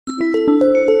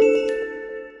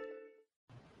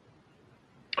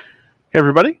Hey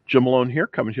everybody, Jim Malone here,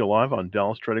 coming to you live on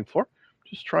Dallas Trading Floor.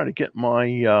 Just trying to get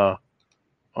my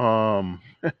um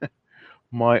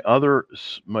my other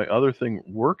thing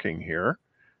working here.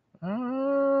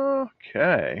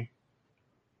 Okay,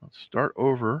 let's start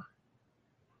over.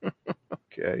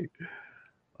 Okay,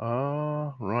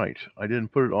 right. I didn't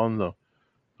put it on the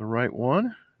right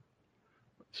one.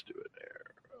 Let's do it there.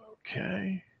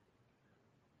 Okay.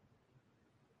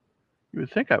 You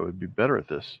would think I would be better at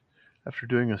this after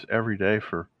doing this every day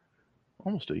for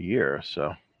almost a year.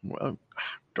 So, well,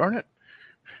 darn it.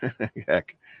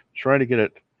 Heck, trying to get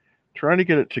it Trying to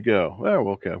get it to go.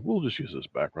 Oh, okay. We'll just use this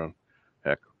background.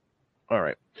 Heck. All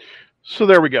right. So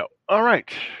there we go. All right.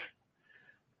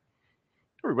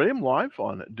 Everybody, I'm live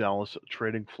on Dallas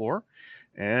Trading Floor.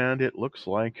 And it looks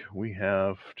like we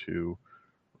have to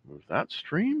move that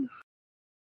stream.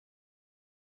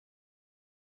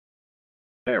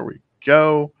 There we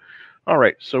go. All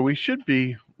right. So we should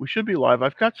be live.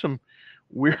 I've got some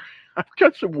weird I've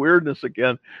got some weirdness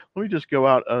again. Let me just go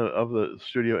out of the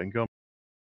studio and go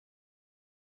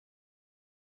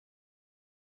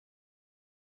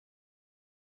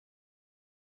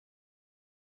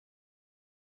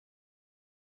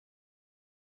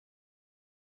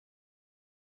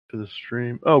to the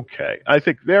stream. Okay, I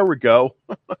think there we go.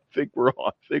 I think we're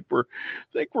on. I think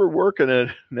we're working it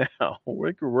now. I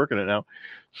think we're working it now.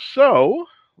 So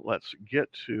let's get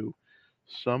to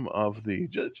some of the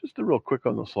just the real quick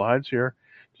on the slides here.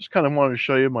 Just kind of wanted to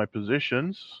show you my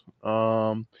positions.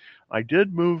 I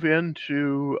did move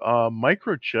into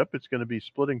microchip. It's going to be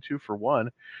splitting 2-for-1,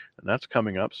 and that's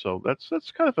coming up. So that's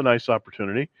kind of a nice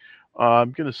opportunity.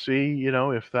 I'm going to see,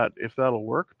 if that'll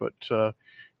work, but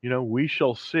we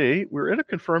shall see. We're in a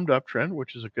confirmed uptrend,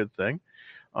 which is a good thing.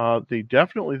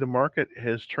 The market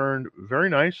has turned very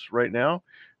nice right now.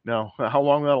 Now, how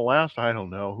long that'll last, I don't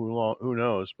know. Who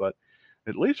knows? But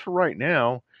at least for right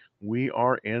now, we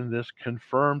are in this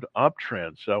confirmed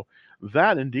uptrend. So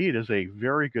that indeed is a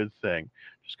very good thing.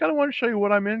 Just kind of want to show you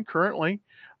what I'm in currently.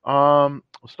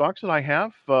 Stocks that I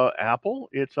have, Apple,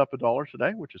 it's up $1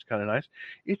 today, which is kind of nice.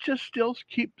 It just still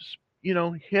keeps,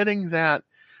 hitting that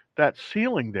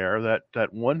ceiling there,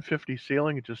 that 150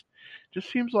 ceiling. It just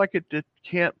seems like it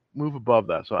can't move above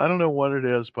that. So I don't know what it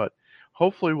is, but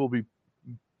hopefully we'll be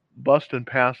busting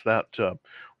past that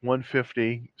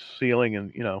 150 ceiling,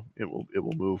 and it will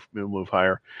move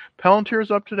higher. Palantir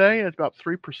is up today at about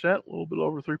 3%, a little bit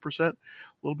over 3%, a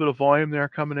little bit of volume there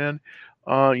coming in.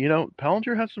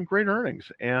 Palantir has some great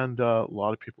earnings, and a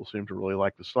lot of people seem to really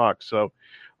like the stock. So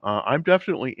I'm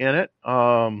definitely in it.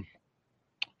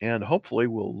 And hopefully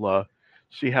we'll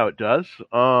see how it does.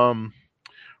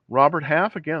 Robert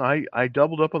Half, again, I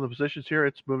doubled up on the positions here.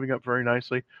 It's moving up very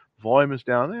nicely. Volume is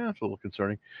down. It's a little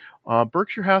concerning.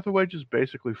 Berkshire Hathaway just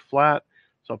basically flat.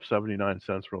 It's up 79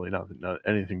 cents, really not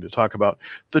anything to talk about.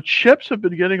 The chips have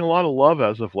been getting a lot of love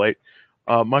as of late.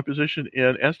 My position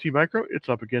in ST Micro, it's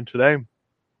up again today.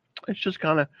 It's just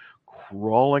kind of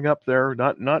crawling up there,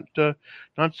 not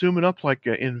zooming up like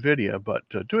Nvidia, but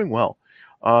doing well.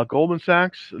 Goldman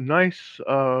Sachs, nice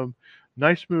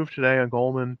move today on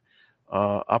Goldman,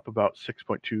 up about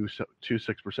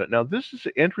 6.26%. Now this is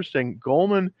interesting.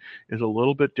 Goldman is a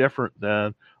little bit different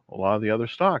than a lot of the other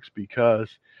stocks because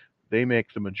they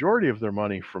make the majority of their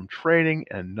money from trading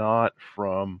and not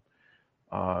from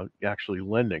actually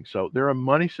lending. So they're a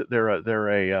money center,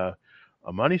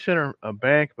 a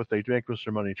bank, but they make most of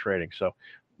their money trading. So a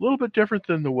little bit different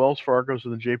than the Wells Fargo's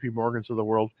and the J.P. Morgans of the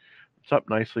world. It's up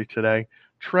nicely today.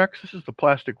 Trex, this is the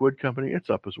plastic wood company.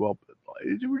 It's up as well.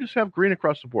 We just have green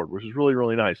across the board, which is really,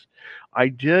 really nice. I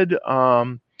did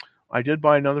buy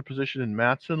another position in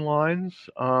Matson Lines,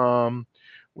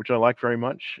 which I like very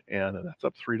much, and that's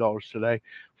up $3 today.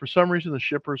 For some reason, the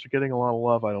shippers are getting a lot of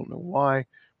love. I don't know why,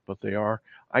 but they are.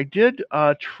 I did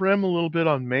trim a little bit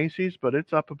on Macy's, but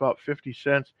it's up about 50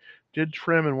 cents. Did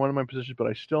trim in one of my positions, but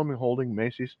I still am holding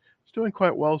Macy's. It's doing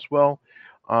quite well as well.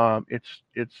 It's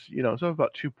up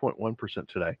about 2.1%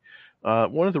 today.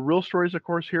 One of the real stories, of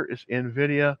course, here is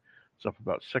Nvidia. It's up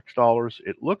about $6.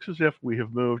 It looks as if we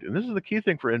have moved, and this is the key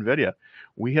thing for Nvidia.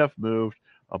 We have moved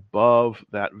above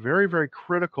that very, very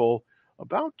critical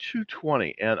about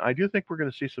 220, and I do think we're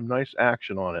going to see some nice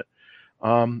action on it.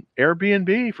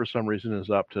 Airbnb, for some reason, is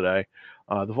up today.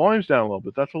 The volume's down a little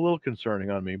bit. That's a little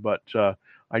concerning on me, but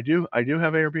I do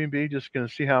have Airbnb. Just going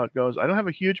to see how it goes. I don't have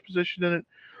a huge position in it,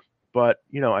 but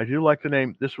I do like the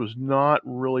name. This was not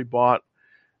really bought.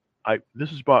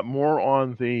 This is bought more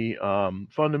on the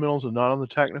fundamentals and not on the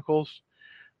technicals.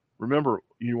 Remember,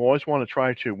 you always want to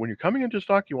try to, when you're coming into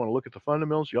stock, you want to look at the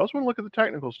fundamentals. You also want to look at the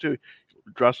technicals too,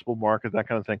 addressable market, that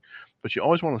kind of thing. But you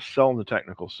always want to sell in the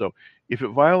technicals. So if it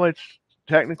violates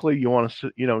technically you want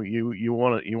to, you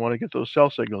want to get those sell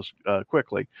signals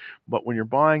quickly, but when you're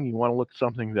buying, you want to look at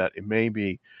something that it may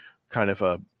be kind of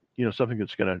a, something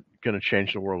that's going to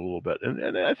change the world a little bit.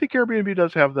 And I think Airbnb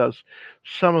does have those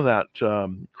some of that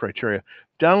criteria.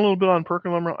 Down a little bit on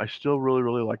PerkinElmer, I still really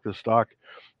really like this stock.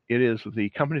 It is the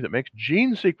company that makes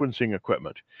gene sequencing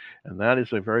equipment, and that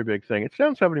is a very big thing. It's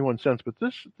down 71 cents, but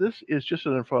this is just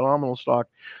a phenomenal stock.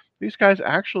 These guys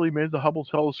actually made the Hubble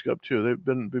telescope too.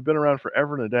 They've been around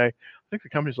forever and a day. I think the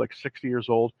company's like 60 years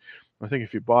old. I think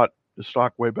if you bought the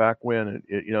stock way back when,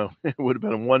 it would have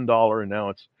been $1, and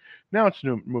now it's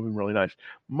moving really nice.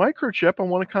 Microchip, I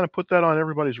want to kind of put that on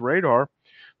everybody's radar.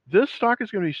 This stock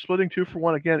is going to be splitting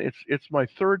 2-for-1 again. It's my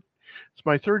third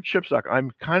chip stock.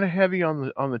 I'm kind of heavy on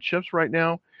the chips right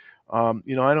now. I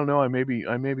don't know. I may be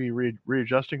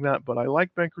readjusting that, but I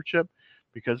like Microchip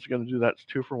because it's going to do that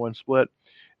 2-for-1 split,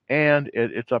 and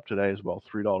it's up today as well,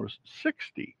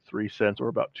 $3.63 or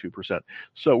about 2%.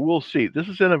 So we'll see. This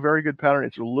is in a very good pattern.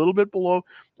 It's a little bit below.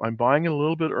 I'm buying it a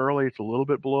little bit early. It's a little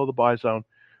bit below the buy zone,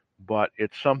 but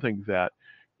it's something that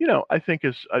I think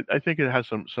it has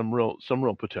some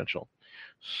real potential.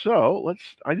 So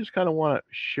I just kind of want to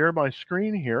share my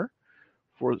screen here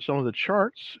for some of the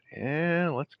charts,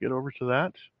 and let's get over to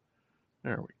that.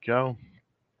 There we go.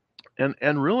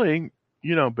 And really,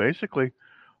 basically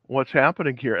what's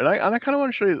happening here, and I kind of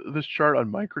want to show you this chart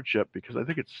on Microchip because I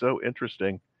think it's so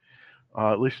interesting.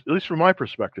 At least from my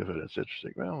perspective, it is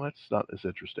interesting. Well, that's not as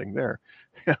interesting there.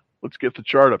 Let's get the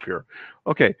chart up here.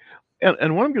 Okay,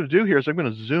 and what I'm going to do here is I'm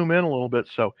going to zoom in a little bit.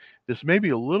 So this may be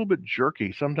a little bit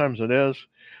jerky. Sometimes it is,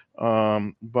 but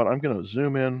I'm going to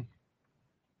zoom in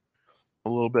a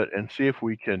little bit and see if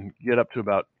we can get up to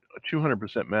about a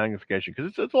 200% magnification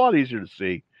because it's a lot easier to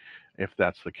see if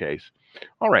that's the case.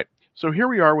 All right, so here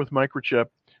we are with Microchip.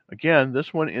 Again,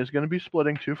 this one is going to be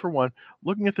splitting 2-for-1.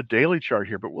 Looking at the daily chart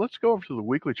here, but let's go over to the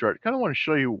weekly chart. I kind of want to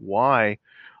show you why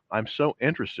I'm so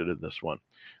interested in this one.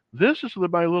 This is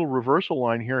my little reversal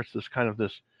line here. It's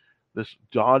this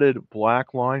dotted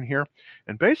black line here,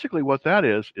 and basically what that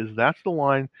is that's the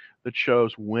line that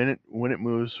shows when it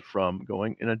moves from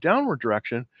going in a downward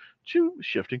direction to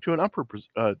shifting to an upward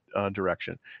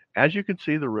direction. As you can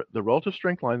see, the relative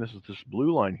strength line, this is this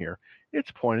blue line here,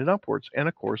 it's pointed upwards, and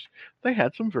of course they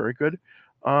had some very good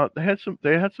they had some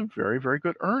very very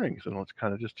good earnings, and let's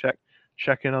kind of just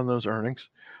check in on those earnings.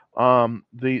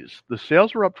 The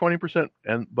sales were up 20%,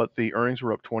 but the earnings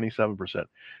were up 27%.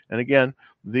 And again,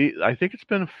 I think it's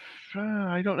been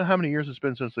I don't know how many years it's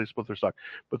been since they split their stock,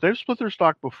 but they've split their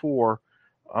stock before.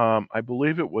 I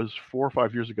believe it was 4 or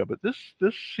 5 years ago. But this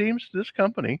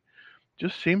company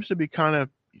just seems to be kind of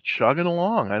chugging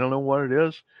along. I don't know what it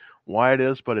is, why it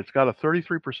is, but it's got a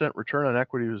 33% return on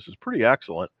equity. This is pretty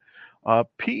excellent.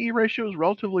 PE ratio is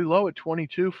relatively low at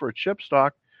 22 for a chip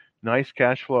stock. Nice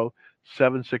cash flow,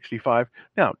 765.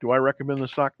 Now, do I recommend the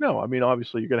stock? No. I mean,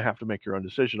 obviously, you're going to have to make your own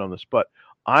decision on this, but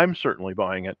I'm certainly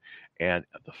buying it, and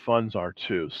the funds are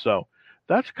too. So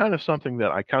that's kind of something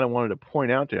that I kind of wanted to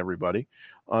point out to everybody.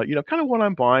 Kind of what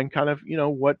I'm buying, kind of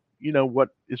what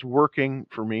is working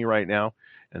for me right now,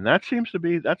 and that seems to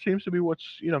be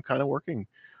what's kind of working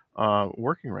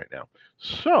right now.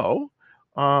 So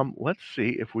let's see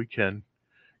if we can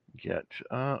get.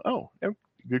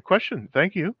 Good question.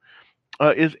 Thank you.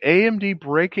 Is AMD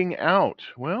breaking out?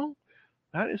 Well,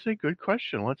 that is a good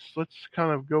question. Let's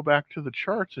kind of go back to the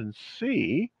charts and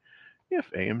see if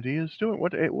AMD is doing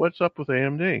what's up with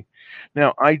AMD.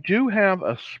 Now, I do have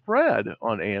a spread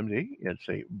on AMD. It's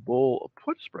a bull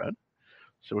put spread,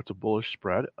 so it's a bullish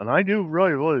spread, and I do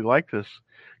really really like this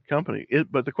company.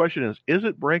 But the question is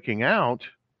it breaking out?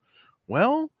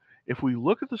 Well, if we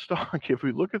look at the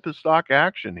stock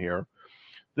action here,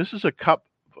 this is a cup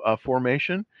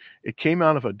formation. It came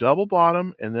out of a double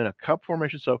bottom and then a cup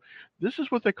formation. So this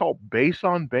is what they call base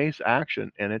on base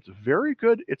action, and it's very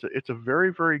good. It's a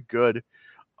very very good.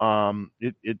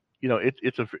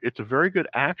 It's a very good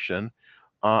action.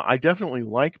 I definitely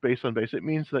like base on base. It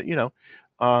means that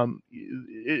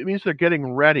it means they're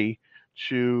getting ready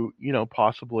to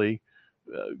possibly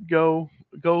go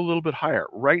a little bit higher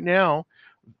right now.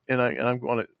 And I'm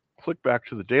going to click back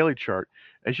to the daily chart.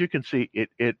 As you can see,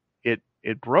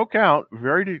 it broke out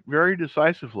very very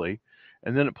decisively,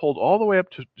 and then it pulled all the way up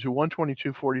to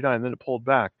 122.49. Then it pulled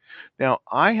back. Now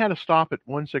I had a stop at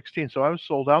 116, so I was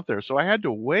sold out there. So I had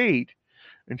to wait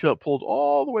until it pulled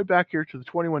all the way back here to the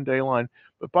 21-day line.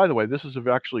 But by the way, this is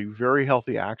actually very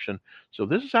healthy action. So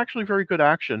this is actually very good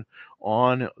action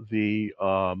on the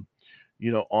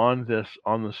on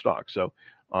the stock. So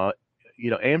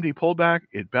AMD pulled back,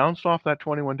 it bounced off that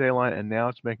 21-day line, and now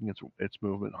it's making its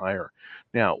movement higher.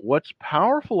 Now, what's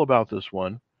powerful about this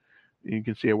one, you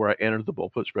can see where I entered the bull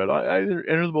put spread. I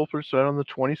entered the bull put spread on the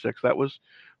 26th. That was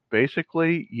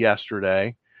basically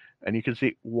yesterday. And you can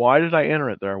see, why did I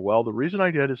enter it there? Well, the reason I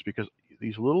did is because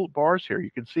these little bars here, you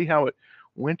can see how it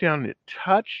went down and it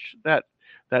touched that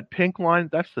pink line.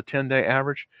 That's the 10-day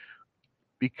average.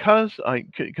 Because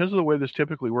of the way this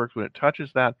typically works, when it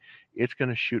touches that, it's going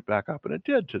to shoot back up, and it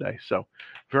did today. So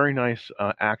very nice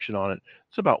action on it.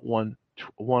 It's about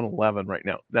 111 right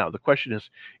now. Now the question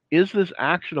is this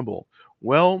actionable?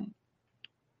 Well,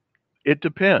 it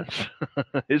depends.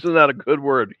 Isn't that a good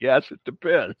word? Yes, it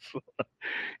depends.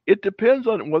 It depends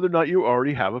on whether or not you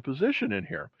already have a position in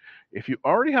here. If you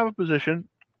already have a position,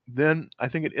 then I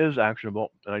think it is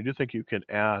actionable, and I do think you can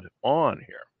add on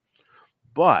here.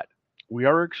 But we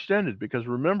are extended because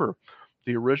remember,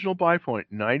 the original buy point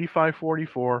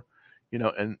 95.44,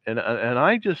 and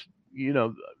I just,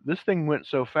 this thing went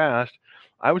so fast,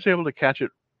 I was able to catch it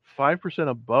 5%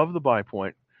 above the buy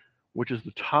point, which is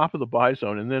the top of the buy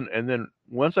zone, and then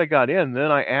once I got in, then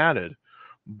I added,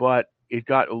 but it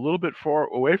got a little bit far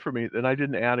away from me, then I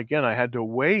didn't add again. I had to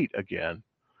wait again.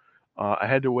 I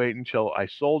had to wait until I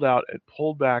sold out, it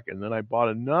pulled back, and then I bought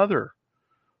another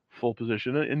full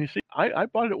position. And you see, I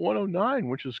bought it at 109,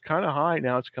 which is kind of high.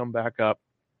 Now it's come back up,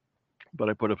 but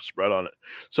I put a spread on it.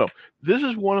 So this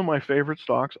is one of my favorite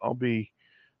stocks. I'll be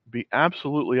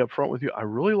absolutely upfront with you. I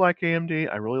really like AMD.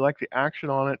 I really like the action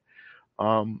on it.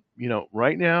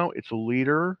 Right now it's a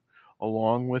leader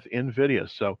along with NVIDIA.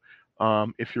 So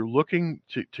if you're looking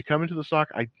to come into the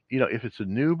stock, if it's a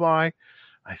new buy,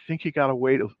 I think you got to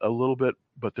wait a little bit,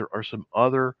 but there are some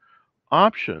other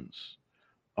options.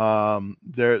 There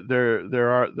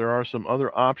are some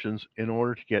other options in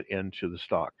order to get into the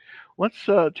stock. Let's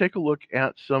take a look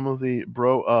at some of the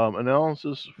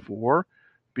analysis for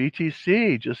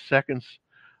BTC. Just seconds.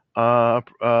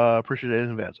 Appreciate it in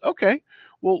advance. Okay.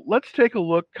 Well, let's take a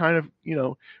look. Kind of,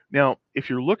 now if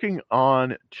you're looking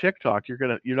on TikTok, you're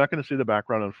not gonna see the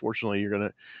background. Unfortunately,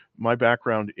 my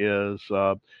background is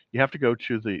you have to go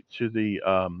to the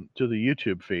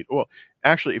YouTube feed. Well,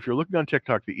 actually, if you're looking on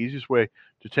TikTok, the easiest way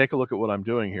to take a look at what I'm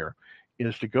doing here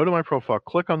is to go to my profile,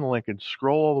 click on the link, and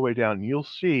scroll all the way down, and you'll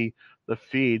see the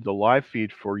live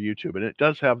feed for YouTube, and it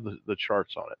does have the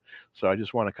charts on it. So I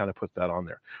just want to kind of put that on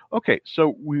there. Okay,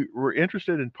 so we're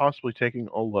interested in possibly taking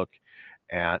a look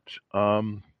at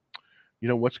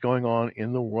what's going on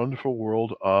in the wonderful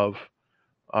world of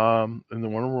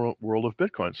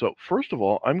Bitcoin. So first of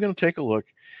all, I'm going to take a look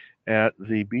at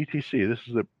the BTC. This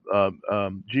is the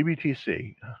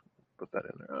GBTC. Put that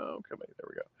in there. Okay, there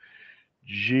we go.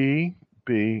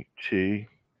 GBTC,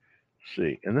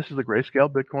 and this is the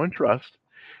Grayscale Bitcoin Trust.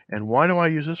 And why do I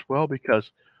use this? Well,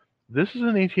 because this is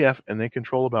an ETF, and they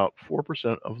control about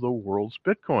 4% of the world's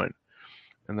Bitcoin.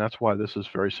 And that's why this is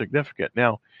very significant.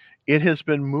 Now, it has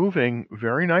been moving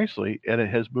very nicely, and it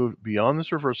has moved beyond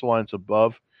this reversal line. It's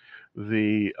above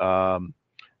the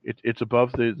it's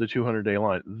above the 200-day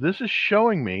line. This is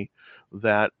showing me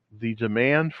that the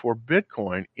demand for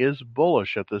Bitcoin is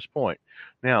bullish at this point.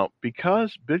 Now,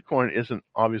 because Bitcoin isn't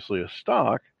obviously a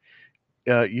stock,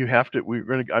 you have to.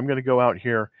 I'm going to go out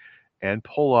here and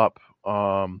pull up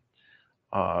a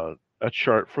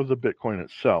chart for the Bitcoin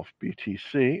itself,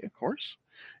 BTC, of course,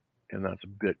 and that's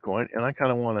Bitcoin. And I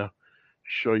kind of want to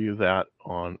show you that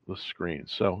on the screen.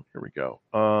 So here we go.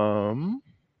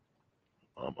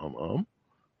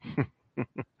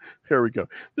 Here we go.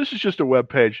 This is just a web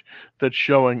page that's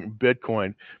showing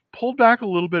Bitcoin pulled back a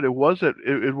little bit. It was at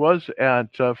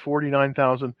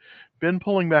 49,000. Been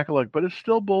pulling back a little, but it's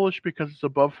still bullish because it's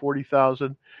above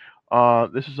 40,000.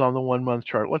 This is on the 1 month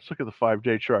chart. Let's look at the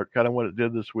 5-day chart, kind of what it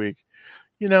did this week.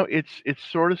 It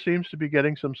sort of seems to be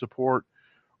getting some support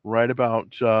right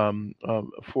about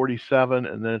 47,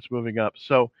 and then it's moving up.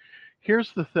 So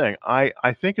here's the thing. I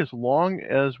think as long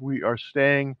as we are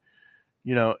staying,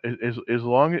 as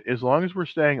long as we're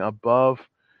staying above,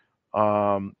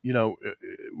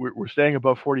 we're staying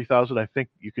above 40,000, I think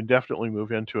you can definitely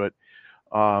move into it.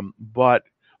 But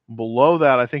below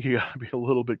that, I think you got to be a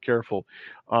little bit careful.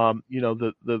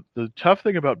 The tough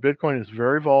thing about Bitcoin is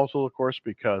very volatile, of course,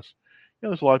 because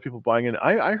there's a lot of people buying in.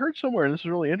 I heard somewhere, and this is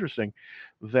really interesting,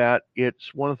 that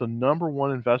it's one of the number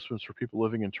one investments for people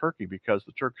living in Turkey because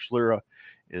the Turkish lira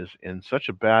is in such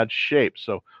a bad shape.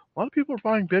 So a lot of people are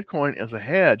buying Bitcoin as a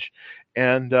hedge,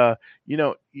 and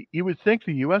you would think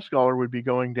the U.S. dollar would be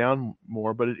going down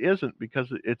more, but it isn't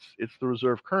because it's the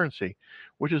reserve currency,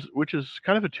 which is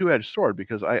kind of a two-edged sword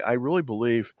because I really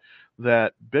believe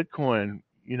that Bitcoin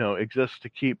exists to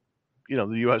keep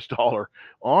the U.S. dollar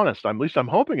honest. At least I'm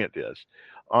hoping it is.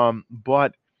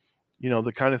 But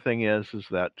the kind of thing is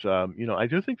that I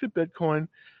do think that Bitcoin,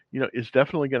 is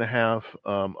definitely going to have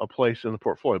a place in the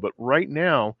portfolio. But right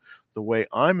now, the way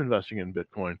I'm investing in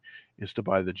Bitcoin is to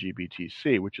buy the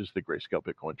GBTC, which is the Grayscale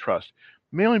Bitcoin Trust,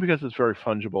 mainly because it's very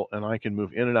fungible and I can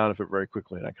move in and out of it very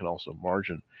quickly, and I can also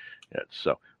margin it.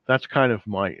 So that's kind of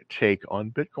my take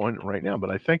on Bitcoin right now. But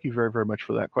I thank you very, very much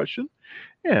for that question.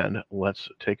 And let's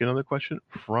take another question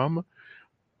from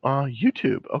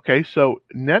YouTube. Okay, so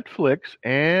Netflix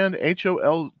and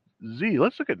HOLZ.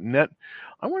 Let's look at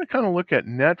I want to kind of look at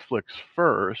Netflix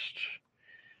first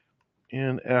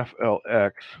in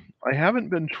FLX. I haven't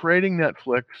been trading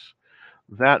Netflix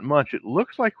that much. It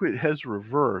looks like it has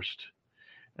reversed,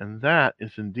 and that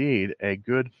is indeed a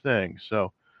good thing.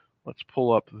 So let's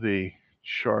pull up the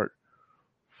chart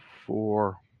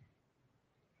for,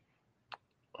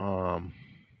 there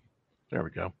we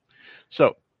go.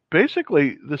 So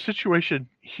basically, the situation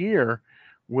here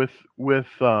with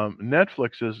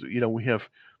Netflix is, we have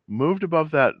moved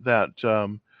above that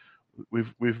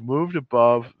we've moved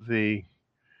above the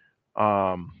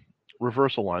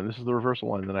reversal line. This is the reversal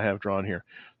line that I have drawn here.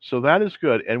 So that is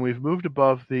good, and we've moved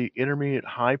above the intermediate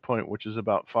high point, which is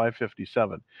about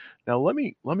 557. Now let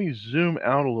me zoom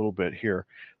out a little bit here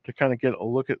to kind of get a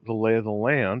look at the lay of the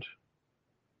land.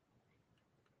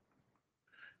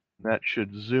 That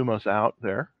should zoom us out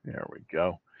there. There we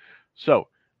go. So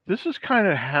this is kind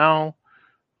of how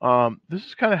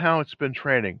it's been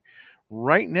trading.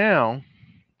 Right now,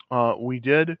 we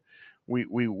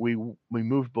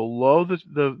moved below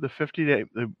the 50-day,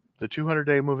 the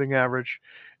 200-day moving average,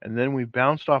 and then we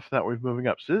bounced off that. We're moving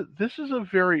up. So this is a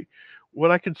very,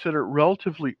 what I consider,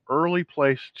 relatively early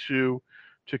place to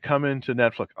come into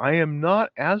Netflix. I am not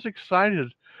as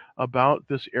excited about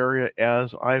this area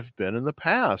as I've been in the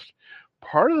past.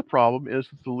 Part of the problem is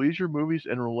that the leisure, movies,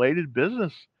 and related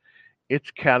business,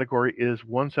 its category is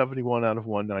 171 out of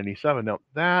 197. Now,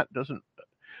 that doesn't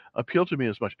appeal to me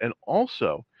as much. And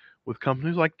also, with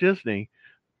companies like Disney,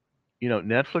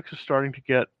 Netflix is starting to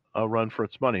get a run for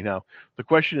its money. Now, the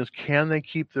question is, can they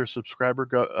keep their keep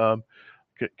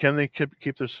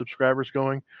their subscribers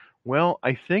going? Well,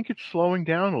 I think it's slowing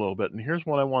down a little bit, and here's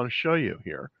what I want to show you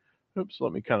here. Oops,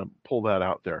 let me kind of pull that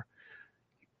out there.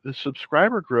 The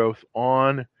subscriber growth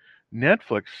on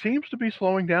Netflix seems to be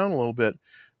slowing down a little bit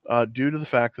due to the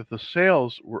fact that the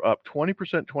sales were up 20%,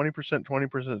 20%,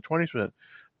 20%, 20%,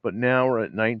 but now we're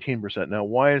at 19%. Now,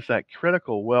 why is that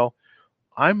critical? Well,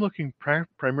 I'm looking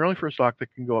primarily for a stock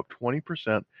that can go up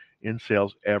 20% in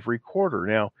sales every quarter.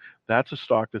 Now, that's a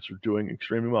stock that's doing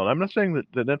extremely well. And I'm not saying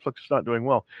that Netflix is not doing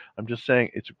well. I'm just saying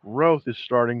its growth is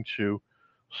starting to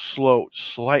slow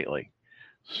slightly.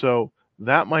 So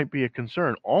that might be a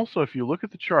concern. Also, if you look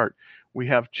at the chart, we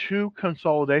have two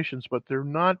consolidations, but they're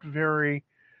not very,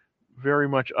 very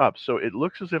much up. So it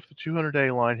looks as if the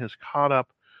 200-day line has caught up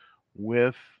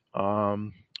with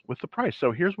the price.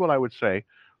 So here's what I would say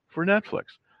for Netflix.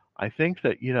 I think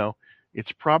that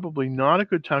it's probably not a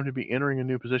good time to be entering a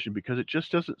new position because it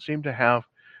just doesn't seem to have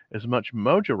as much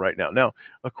mojo right now. Now,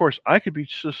 of course, I could be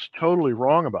just totally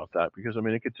wrong about that because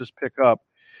it could just pick up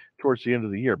towards the end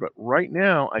of the year. But right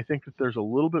now, I think that there's a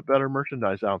little bit better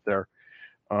merchandise out there,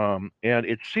 and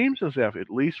it seems as if, at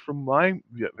least from my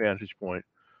vantage point,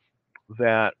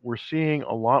 that we're seeing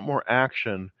a lot more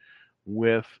action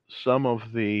with some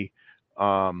of the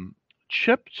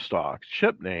chip stocks,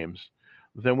 chip names,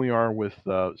 than we are with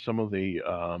some of the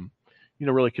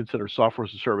really considered software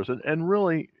as a service. And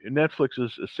really, Netflix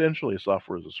is essentially a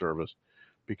software as a service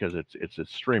because it's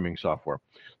streaming software.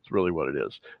 It's really what it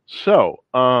is. So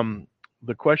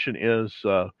the question is,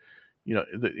 that's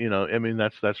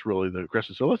really the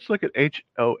question. So let's look at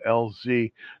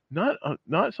HOLZ.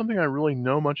 Not something I really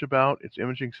know much about. It's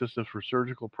imaging systems for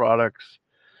surgical products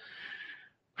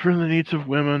for the needs of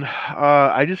women.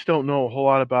 I just don't know a whole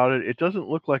lot about it. It doesn't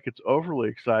look like it's overly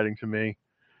exciting to me,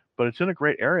 but it's in a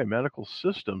great area. Medical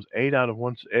systems, 8 out of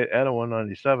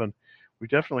 197. We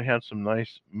definitely had some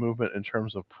nice movement in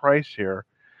terms of price here.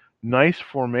 Nice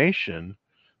formation.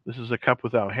 This is a cup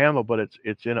without handle, but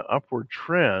it's in an upward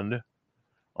trend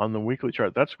on the weekly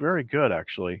chart. That's very good,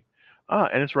 actually.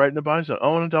 And it's right in the buy zone.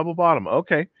 Oh, and a double bottom.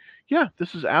 Okay. Yeah,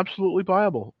 this is absolutely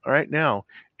buyable. All right, now,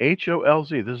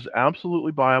 HOLZ. This is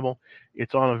absolutely buyable.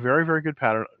 It's on a very, very good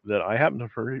pattern that I happen to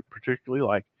particularly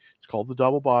like. It's called the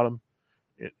double bottom.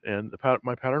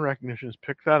 My pattern recognition has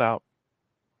picked that out.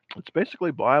 It's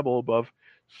basically buyable above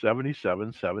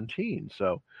 77.17.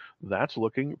 So that's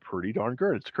looking pretty darn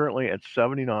good. It's currently at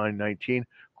 79.19. Of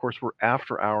course, we're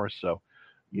after hours, so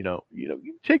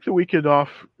you take the weekend off,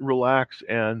 relax,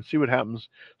 and see what happens.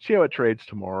 See how it trades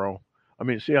tomorrow. I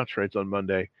mean, see how it trades on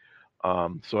Monday.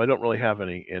 So I don't really have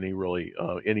any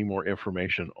more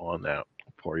information on that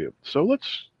for you. So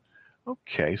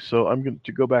okay. So I'm going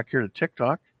to go back here to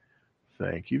TikTok.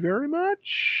 Thank you very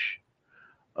much.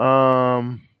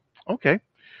 Okay.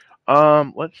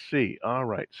 Let's see. All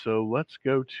right. So let's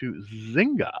go to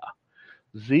Zynga.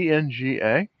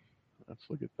 ZNGA. Let's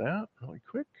look at that really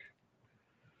quick.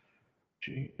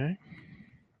 GA.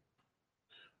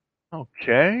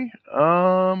 Okay.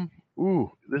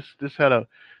 Ooh, this had a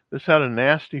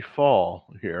nasty fall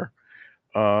here.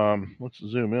 Let's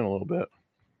zoom in a little bit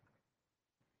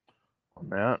on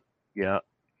that. Yeah,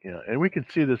 yeah, and we can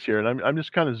see this here, and I'm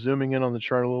just kind of zooming in on the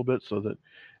chart a little bit so that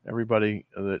everybody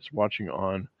that's watching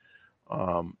on,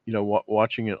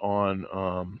 watching it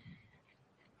on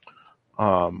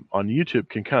YouTube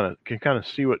can kind of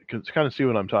see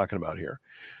what I'm talking about here.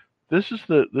 This is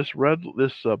this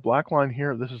black line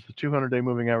here. This is the 200-day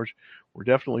moving average. We're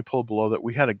definitely pulled below that.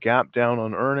 We had a gap down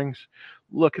on earnings.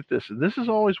 Look at this. This is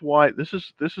always why this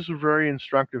is a very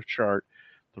instructive chart.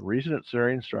 The reason it's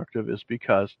very instructive is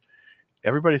because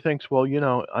everybody thinks, well,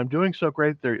 I'm doing so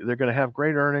great. They're going to have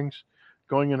great earnings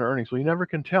going into earnings. Well, you never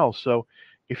can tell. So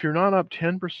if you're not up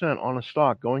 10% on a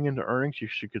stock going into earnings, you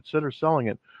should consider selling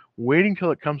it, waiting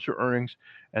till it comes to earnings,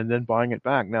 and then buying it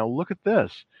back. Now look at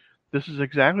this. This is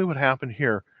exactly what happened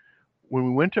here. When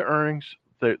we went to earnings,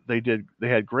 they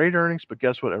had great earnings, but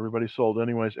guess what? Everybody sold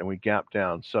anyways, and we gapped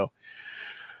down. So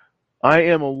I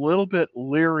am a little bit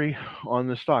leery on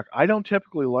this stock. I don't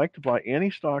typically like to buy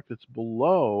any stock that's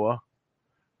below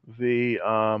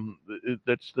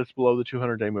that's below the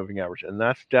 200-day moving average, and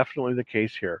that's definitely the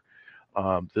case here.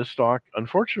 This stock,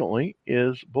 unfortunately,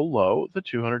 is below the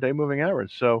 200-day moving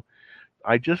average. So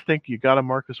I just think you got to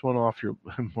mark this one off your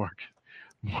mark.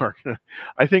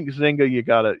 I think Zynga, you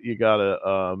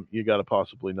gotta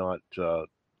possibly not,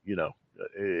 you know,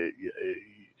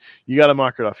 you got to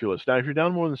mark it off your list. Now, if you're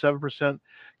down more than 7%,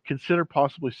 consider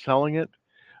possibly selling it.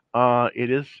 It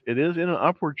is in an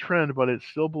upward trend, but it's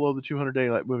still below the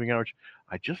 200-day moving average.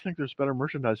 I just think there's better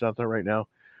merchandise out there right now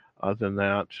than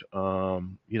that.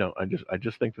 I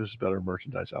just think there's better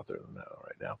merchandise out there than that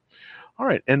right now. All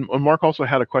right, and Mark also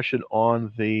had a question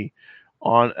on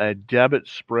a debit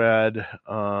spread.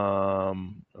 I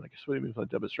guess what do you mean by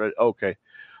debit spread? Okay,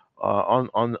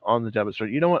 on the debit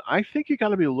spread. You know what? I think you got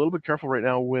to be a little bit careful right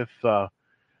now with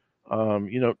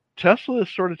Tesla is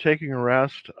sort of taking a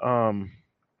rest. I'm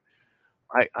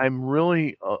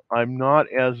not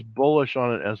as bullish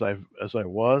on it as I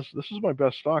was. This is my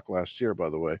best stock last year, by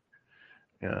the way.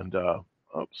 And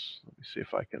oops, let me see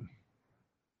if I can.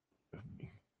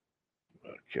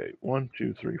 Okay, 1,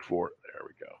 2, 3, 4. There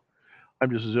we go.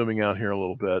 I'm just zooming out here a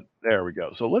little bit. There we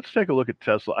go. So let's take a look at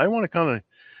Tesla. I want to kind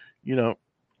of,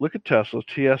 look at Tesla.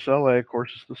 TSLA, of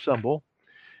course, is the symbol,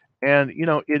 and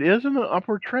it is in an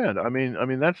upward trend. I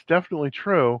mean that's definitely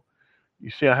true. You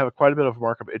see, I have quite a bit of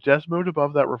markup. It has moved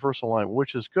above that reversal line,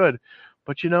 which is good.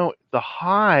 But the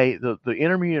high, the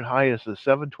intermediate high is the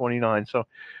 729. So,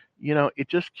 it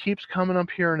just keeps coming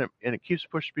up here and it keeps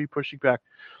pushing back.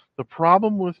 The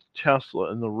problem with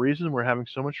Tesla and the reason we're having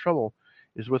so much trouble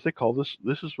is what they call this.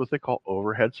 This is what they call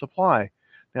overhead supply.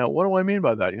 Now, what do I mean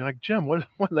by that? You're like, Jim, what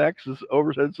the heck is this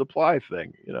overhead supply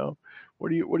thing?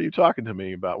 What are you talking to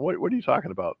me about? What are you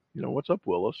talking about? What's up,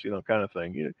 Willis? Kind of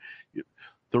thing.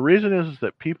 The reason is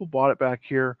that people bought it back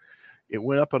here. It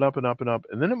went up and up and up and up,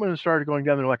 and then when it started going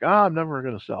down, they're like, I'm never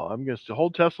going to sell. I'm going to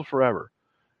hold Tesla forever,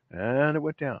 and it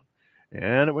went down.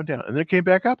 And it went down, and then it came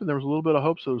back up, and there was a little bit of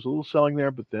hope, so there was a little selling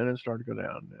there, but then it started to go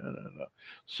down.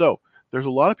 So there's a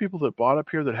lot of people that bought up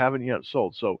here that haven't yet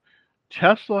sold. So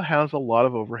Tesla has a lot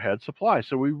of overhead supply.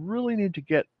 So we really need to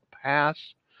get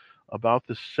past about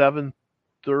the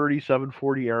 730,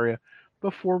 740 area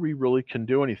before we really can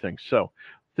do anything. So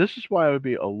this is why I would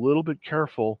be a little bit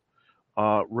careful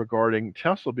regarding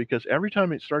Tesla, because every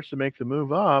time it starts to make the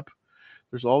move up,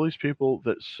 there's all these people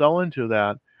that sell into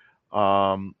that.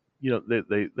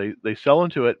 They sell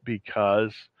into it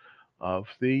because of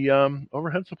the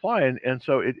overhead supply, and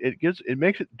so it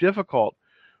makes it difficult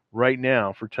right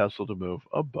now for Tesla to move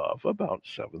above about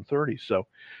 730. So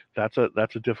that's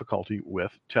a difficulty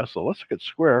with Tesla. Let's look at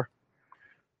Square.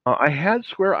 I had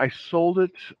Square. I sold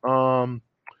it.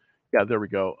 Yeah, there we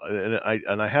go.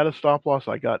 And I had a stop loss.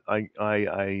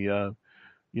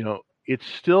 It's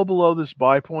still below this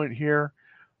buy point here.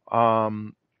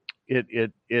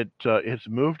 It's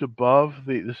moved above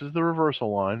this is the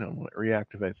reversal line. I'm going to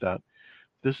reactivate that.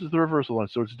 This is the reversal line.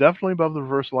 So it's definitely above the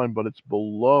reversal line, but it's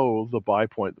below the buy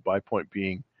point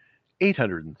being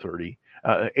 830.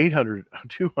 800,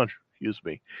 200, excuse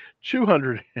me,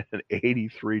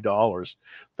 $283.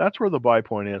 That's where the buy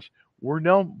point is. We're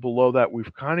now below that.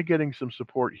 We've kind of getting some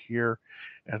support here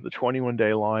at the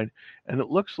 21-day line, and it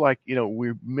looks like,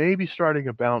 we may be starting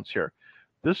a bounce here.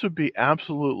 This would be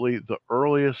absolutely the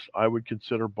earliest I would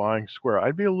consider buying Square.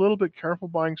 I'd be a little bit careful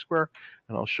buying Square,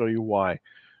 and I'll show you why.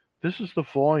 This is the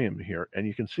volume here, and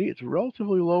you can see it's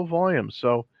relatively low volume.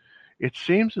 So it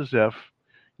seems as if,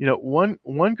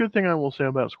 one good thing I will say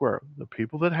about Square, the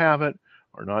people that have it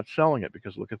are not selling it,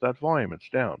 because look at that volume, it's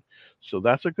down. So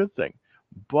that's a good thing.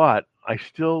 But I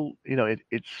still,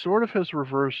 it sort of has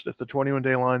reversed at the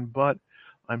 21-day line, but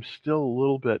I'm still a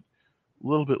little bit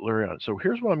leery on it. So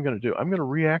here's what I'm going to do. I'm going to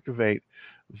reactivate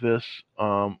this,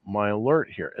 my alert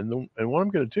here. And what I'm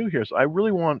going to do here is I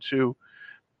really want to,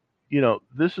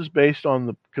 this is based on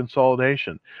the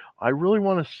consolidation. I really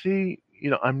want to see,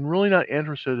 I'm really not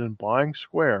interested in buying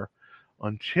Square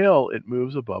until it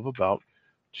moves above about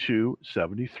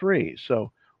 273.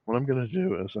 So what I'm going to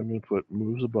do is I'm going to put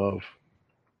moves above.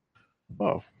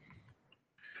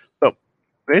 So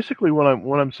basically what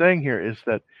I'm saying here is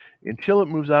that until it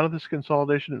moves out of this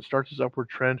consolidation and starts its upward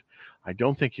trend, I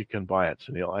don't think you can buy it,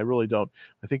 Sunil. I really don't.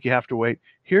 I think you have to wait.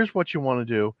 Here's what you want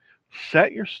to do.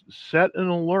 Set an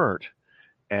alert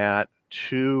at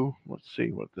let's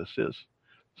see what this is.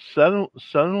 Set an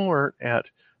alert at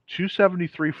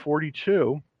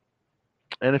 273.42,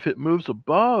 and if it moves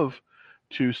above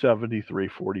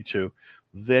 273.42,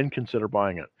 then consider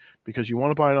buying it, because you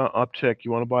want to buy it on uptick.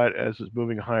 You want to buy it as it's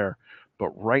moving higher.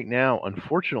 But right now,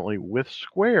 unfortunately, with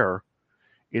Square,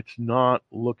 it's not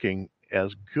looking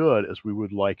as good as we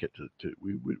would like it to.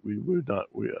 We would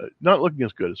not looking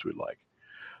as good as we'd like.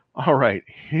 All right,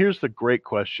 here's the great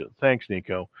question. Thanks,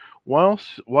 Nico.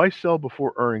 Why sell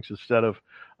before earnings instead of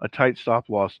a tight stop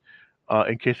loss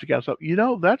in case it gets up?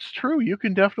 That's true. You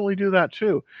can definitely do that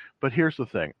too. But here's the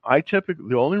thing.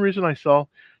 The only reason I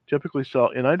typically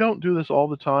sell, and I don't do this all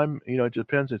the time. It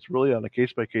depends. It's really on a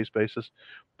case-by-case basis.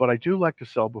 But I do like to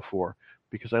sell before,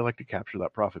 because I like to capture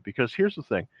that profit. Because here's the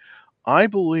thing. I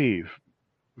believe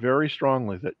very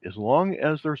strongly that as long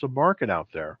as there's a market out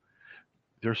there,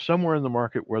 there's somewhere in the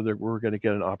market where we're going to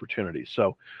get an opportunity.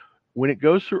 So when it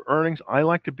goes through earnings, I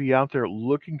like to be out there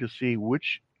looking to see where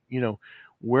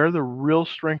the real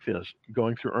strength is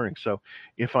going through earnings. So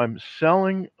if I'm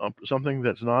selling something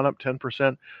that's not up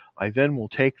 10%, I then will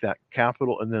take that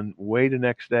capital and then wait the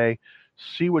next day,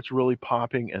 see what's really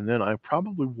popping, and then I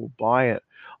probably will buy it.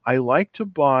 I like to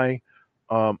buy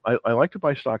I like to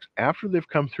buy stocks after they've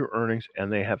come through earnings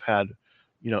and they have had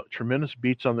tremendous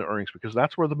beats on the earnings, because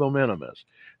that's where the momentum is.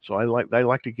 So I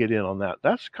like to get in on that.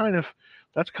 That's kind of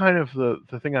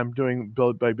the thing I'm doing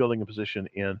by building a position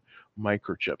in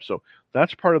microchips. So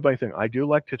that's part of my thing. I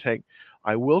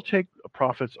will take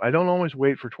profits. I don't always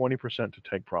wait for 20% to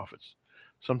take profits.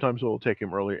 Sometimes I will take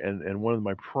them earlier. And one of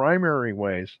my primary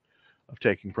ways of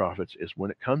taking profits is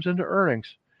when it comes into earnings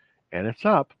and it's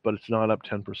up, but it's not up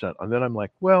 10%. And then I'm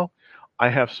like, well, I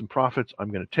have some profits.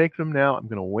 I'm going to take them now. I'm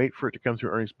going to wait for it to come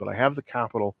through earnings, but I have the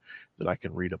capital that I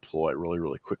can redeploy really,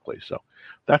 really quickly. So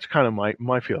that's kind of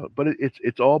my feel. But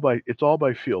it's all by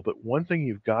feel. But one thing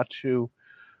you've got to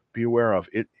be aware of,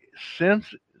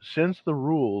 since the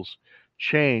rules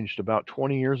changed about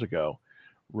 20 years ago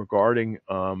regarding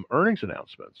earnings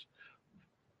announcements,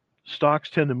 stocks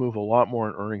tend to move a lot more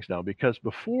in earnings now, because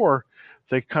before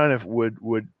they kind of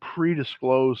would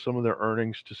pre-disclose some of their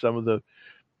earnings to some of the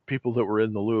people that were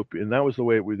in the loop, and that was the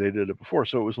way they did it before.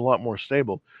 So it was a lot more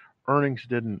stable. Earnings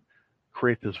didn't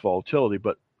create this volatility,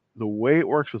 but the way it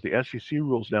works with the SEC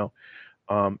rules now,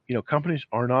 companies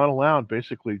are not allowed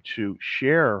basically to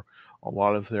share a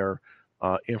lot of their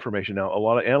information. Now, a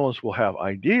lot of analysts will have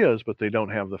ideas, but they don't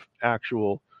have the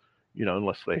actual,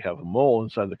 unless they have a mole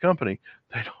inside the company,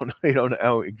 they don't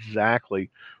know exactly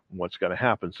what's going to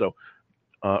happen. So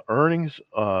earnings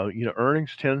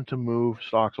tend to move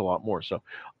stocks a lot more. So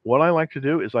what I like to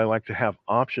do is I like to have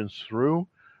options through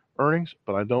earnings,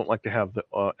 but I don't like to have the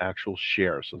actual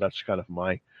shares. So that's kind of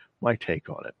my take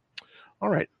on it. All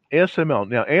right, ASML.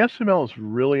 Now ASML is a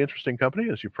really interesting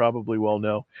company, as you probably well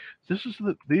know. This is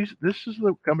the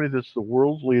company that's the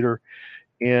world leader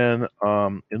in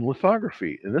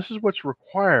lithography, and this is what's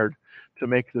required to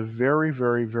make the very,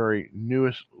 very, very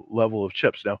newest level of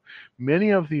chips. Now,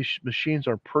 many of these machines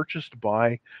are purchased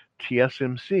by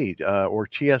TSMC or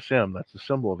TSM. That's the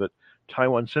symbol of it,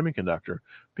 Taiwan Semiconductor,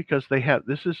 because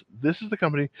this is the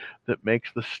company that makes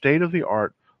the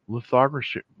state-of-the-art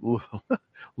lithography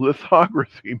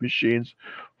machines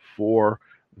for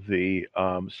the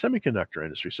semiconductor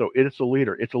industry. So it's a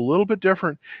leader. It's a little bit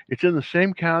different. It's in the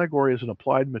same category as an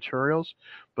applied materials,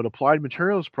 but applied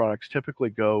materials products typically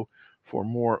go for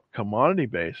more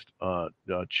commodity-based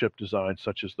chip designs,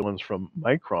 such as the ones from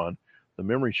Micron, the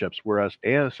memory chips, whereas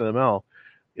ASML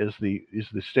is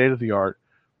the state-of-the-art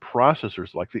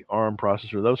processors like the ARM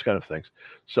processor, those kind of things.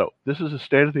 So this is a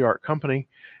state-of-the-art company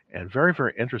and very,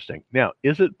 very interesting. Now,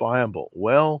 is it buyable?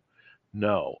 Well,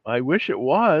 no. I wish it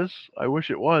was. I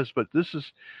wish it was, but this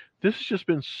has just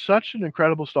been such an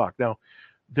incredible stock. Now,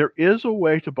 there is a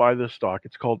way to buy this stock.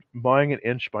 It's called buying it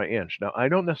inch by inch. Now, I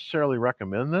don't necessarily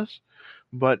recommend this,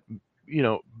 but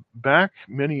back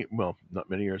well, not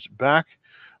many years back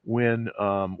when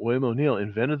William O'Neill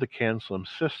invented the CanSlim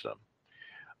system,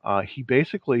 he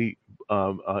basically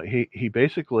he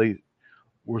basically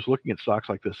was looking at stocks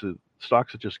like this,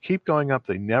 stocks that just keep going up.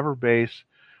 They never base.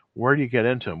 Where do you get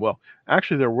into them? Well,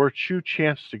 actually, there were two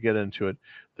chances to get into it.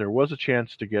 There was a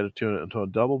chance to get into a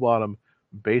double bottom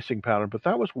basing pattern, but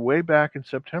that was way back in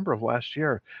September of last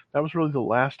year. That was really the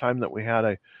last time that we had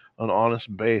an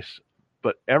honest base.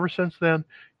 But ever since then,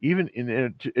 even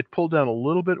it pulled down a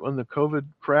little bit when the COVID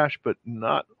crash, but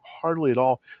not hardly at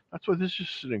all. That's why this is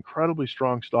just an incredibly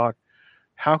strong stock.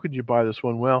 How could you buy this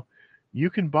one? Well, you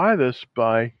can buy this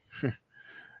by,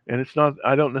 and it's not,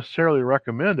 I don't necessarily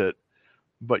recommend it,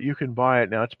 but you can buy it.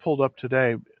 Now it's pulled up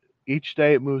today. Each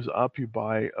day it moves up. You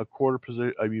buy a quarter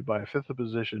position, you buy a fifth of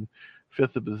position,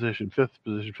 fifth of position, fifth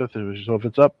position, fifth of position. So if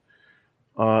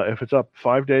it's up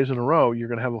 5 days in a row, you're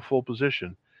going to have a full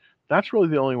position. That's really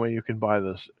the only way you can buy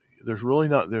this. There's really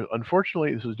not there.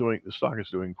 Unfortunately, the stock is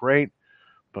doing great,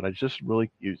 but it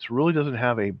really doesn't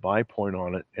have a buy point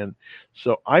on it. And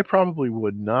so I probably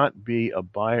would not be a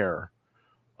buyer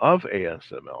of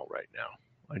ASML right now.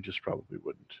 I just probably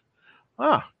wouldn't.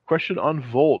 Question on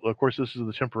Volt. Of course, this is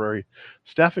the temporary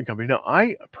staffing company. Now,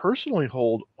 I personally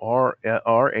hold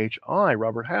RHI,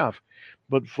 Robert Half,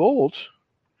 but Volt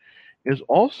is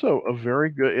also a very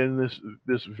good in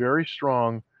this very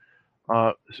strong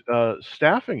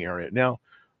staffing area. Now,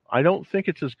 I don't think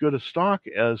it's as good a stock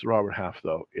as Robert Half,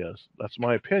 though, is. That's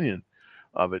my opinion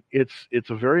of it. It's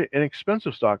a very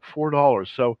inexpensive stock, $4.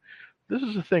 So this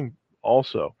is the thing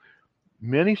also.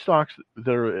 Many stocks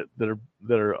that are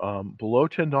below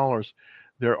 $10,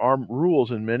 there are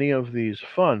rules in many of these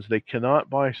funds. They cannot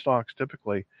buy stocks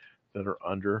typically that are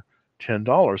under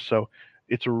 $10. So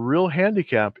it's a real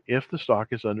handicap if the stock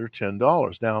is under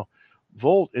 $10. Now,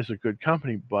 Volt is a good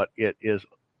company, but it is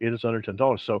under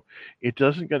 $10. So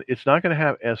it's not going to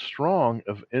have as strong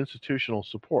of institutional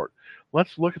support.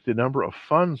 Let's look at the number of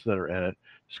funds that are in it.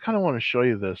 Just kind of want to show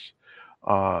you this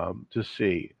to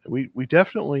see. We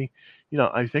definitely,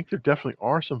 I think there definitely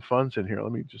are some funds in here.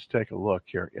 Let me just take a look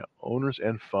here. Yeah, owners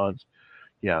and funds.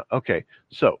 Yeah, okay.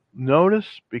 So notice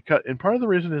and part of the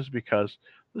reason is because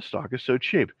the stock is so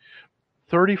cheap.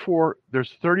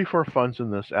 There's 34 funds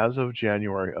in this as of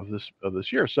January of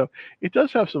this year. So it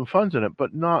does have some funds in it,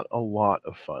 but not a lot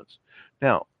of funds.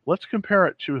 Now, let's compare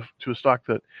it to a stock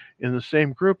that in the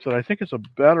same group that I think is a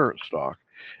better stock,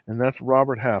 and that's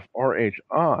Robert Half,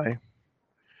 RHI.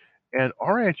 And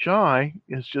RHI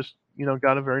is just,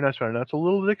 got a very nice pattern. That's a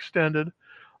little extended,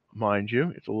 mind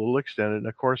you. It's a little extended. And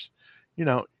of course,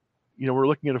 we're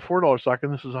looking at a $4 stock,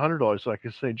 and this is a $100 stock. I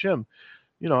can say, Jim,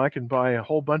 I can buy a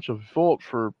whole bunch of Volt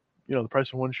for, the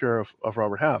price of one share of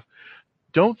Robert Half.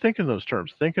 Don't think in those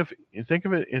terms. Think of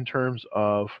it in terms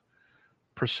of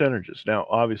percentages. Now,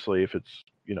 obviously, if it's,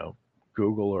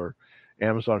 Google or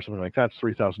Amazon or something like that, it's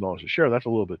 $3,000 a share. That's a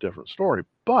little bit different story.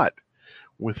 But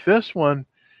with this one,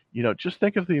 just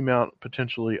think of the amount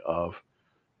potentially of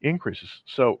increases.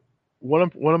 So what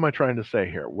am I trying to say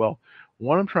here? Well,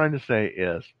 what I'm trying to say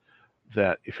is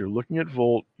that if you're looking at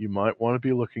Volt, you might want to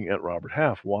be looking at Robert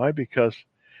Half. Why? Because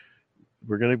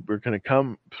we're gonna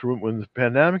come through when the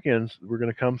pandemic ends. We're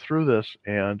gonna come through this,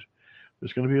 and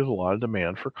there's going to be a lot of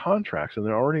demand for contracts, and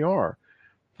there already are.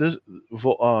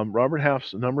 Robert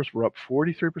Half's numbers were up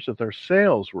 43%. Their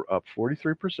sales were up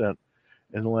 43%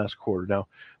 in the last quarter. Now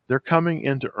they're coming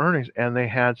into earnings, and they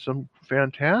had some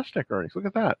fantastic earnings. Look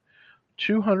at that,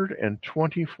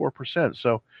 224%.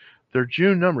 So their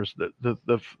June numbers,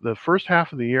 the first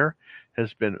half of the year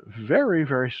has been very,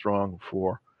 very strong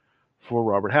for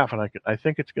Robert Half, and I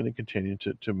think it's going to continue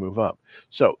to move up.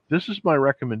 So this is my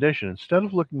recommendation. Instead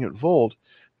of looking at Volt,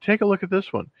 take a look at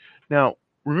this one. Now,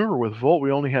 remember, with Volt,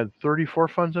 we only had 34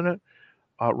 funds in it.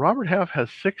 Robert Half has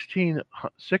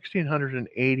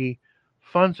 1,680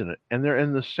 funds in it, and they're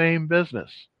in the same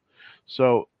business.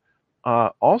 So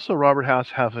also, Robert Half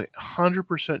has a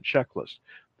 100% checklist.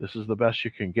 This is the best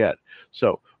you can get.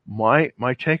 So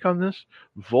My take on this: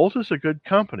 Volt is a good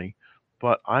company,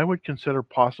 but I would consider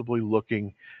possibly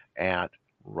looking at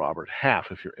Robert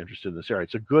Half if you're interested in this area.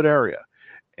 It's a good area,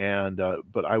 and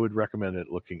but I would recommend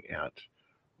it looking at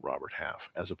Robert Half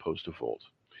as opposed to Volt.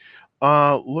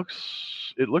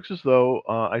 Looks it looks as though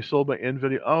I sold my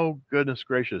Nvidia. Oh goodness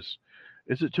gracious,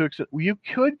 is it too expensive? Well, you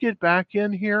could get back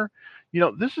in here.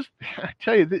 This is I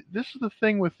tell you, this is the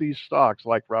thing with these stocks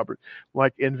like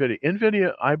Nvidia.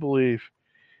 Nvidia, I believe,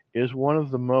 is one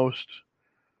of the most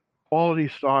quality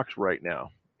stocks right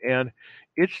now, and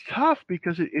it's tough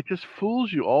because it just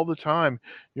fools you all the time.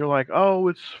 You're like, oh,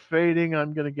 it's fading.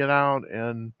 I'm going to get out,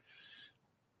 and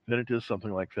then it does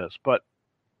something like this. But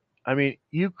I mean,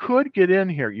 you could get in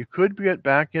here. You could get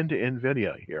back into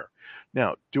Nvidia here.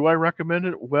 Now, do I recommend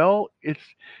it? Well, it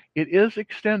is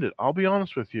extended. I'll be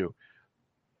honest with you.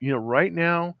 Right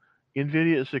now,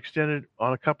 Nvidia is extended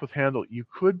on a cup with handle. You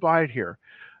could buy it here.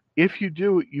 If you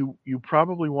do, you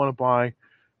probably want to buy.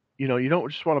 You don't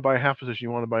just want to buy a half position.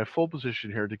 You want to buy a full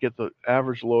position here to get the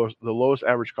lowest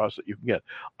average cost that you can get.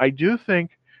 I do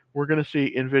think we're going to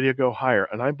see Nvidia go higher,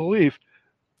 and I believe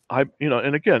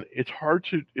and again, it's hard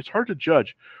to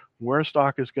judge where a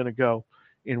stock is going to go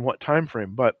in what time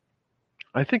frame. But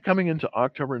I think coming into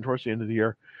October and towards the end of the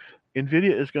year,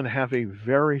 Nvidia is going to have a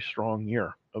very strong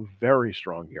year, a very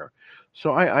strong year.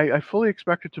 So I fully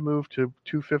expect it to move to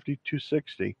 250,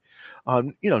 260.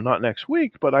 Not next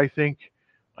week, but I think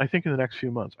in the next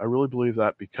few months. I really believe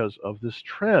that because of this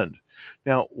trend.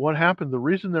 Now, what happened? The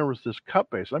reason there was this cut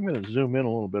base. I'm going to zoom in a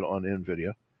little bit on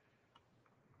Nvidia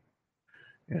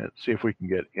and see if we can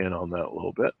get in on that a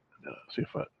little bit. See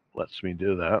if it lets me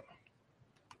do that.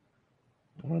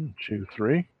 1, 2,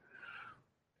 3.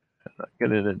 Not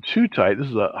getting in too tight. This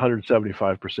is a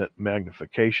 175%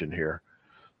 magnification here,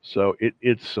 so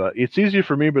it's easy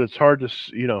for me, but it's hard to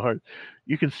hard.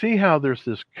 You can see how there's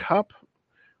this cup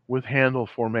with handle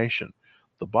formation.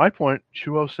 The buy point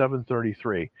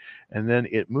 207.33, and then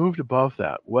it moved above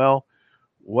that. Well,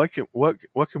 what can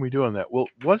we do on that? Well,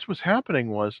 what was happening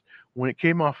was when it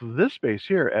came off of this base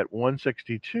here at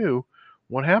 162,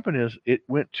 what happened is it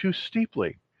went too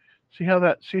steeply. See how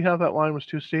that line was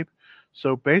too steep?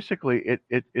 So basically,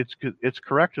 it's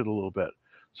corrected a little bit.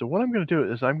 So what I'm going to do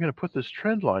is I'm going to put this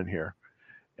trend line here,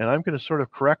 and I'm going to sort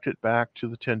of correct it back to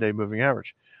the 10-day moving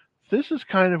average. This is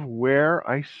kind of where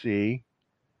I see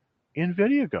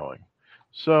Nvidia going.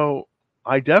 So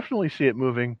I definitely see it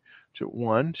moving to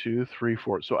 1, 2, 3,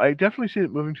 4. So I definitely see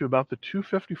it moving to about the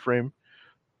 250 frame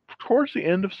towards the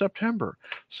end of September.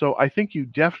 So I think you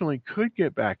definitely could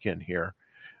get back in here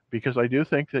because I do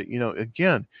think that,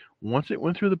 again, once it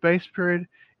went through the base period,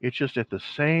 it's just at the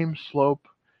same slope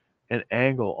and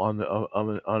angle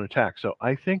on attack. So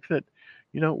I think that,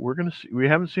 we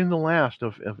haven't seen the last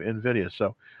of Nvidia.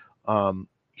 So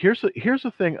here's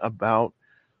the thing about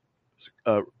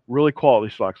really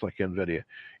quality stocks like Nvidia.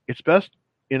 It's best,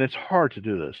 and it's hard to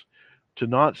do this, to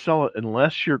not sell it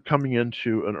unless you're coming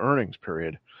into an earnings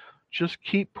period. Just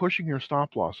keep pushing your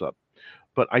stop loss up.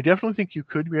 But I definitely think you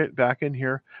could get back in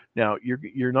here. Now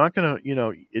you're not gonna,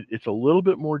 it's a little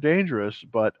bit more dangerous,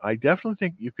 but I definitely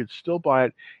think you could still buy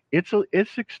it.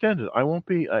 It's extended. I'll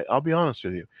be honest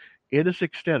with you, it is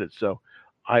extended. So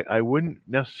I wouldn't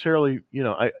necessarily,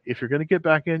 if you're going to get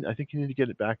back in, I think you need to get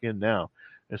it back in now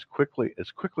as quickly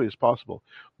as possible.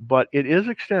 But it is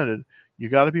extended. You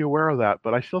got to be aware of that.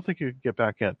 But I still think you can get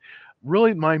back in.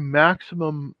 Really, my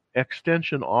maximum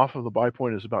extension off of the buy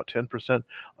point is about 10%.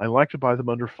 I like to buy them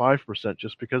under 5%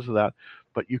 just because of that.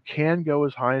 But you can go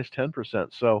as high as 10%.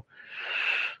 So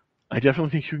I definitely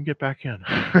think you can get back in.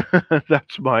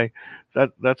 that's my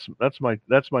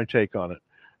take on it.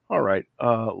 All right.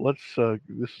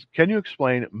 Can you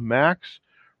explain max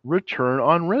return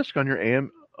on risk on your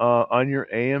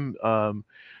AMD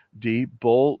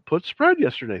bull put spread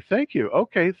yesterday? Thank you.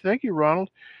 Okay, thank you, Ronald.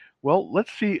 Well,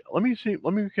 let's see. Let me see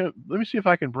if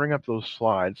I can bring up those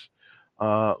slides,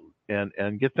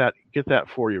 and get that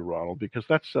for you, Ronald, because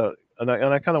that's and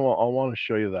I kind of want to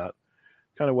show you that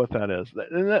kind of what that is,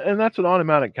 and that's an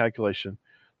automatic calculation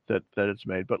that it's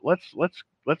made. But let's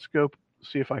go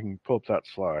see if I can pull up that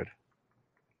slide.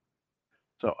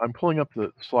 So I'm pulling up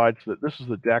the slides this is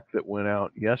the deck that went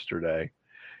out yesterday,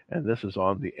 and this is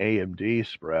on the AMD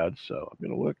spread. So I'm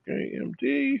going to look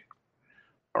AMD.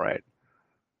 All right.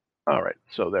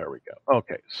 So there we go.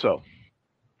 Okay. So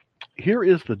here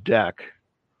is the deck.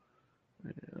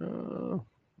 There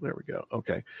we go.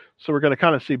 Okay. So we're going to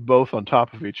kind of see both on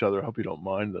top of each other. I hope you don't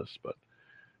mind this, but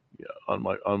yeah, on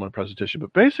my presentation.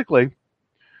 But basically,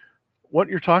 what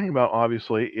you're talking about,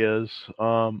 obviously, is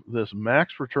this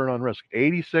max return on risk,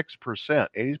 86%,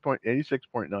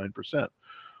 86.9%.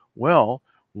 Well,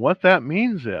 what that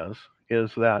means is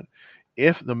that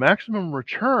if the maximum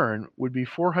return would be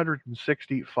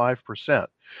 465%.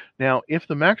 Now, if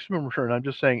the maximum return, I'm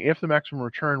just saying, if the maximum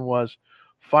return was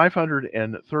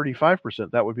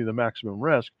 535%, that would be the maximum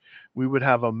risk. We would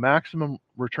have a maximum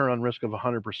return on risk of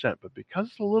 100%. But because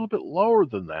it's a little bit lower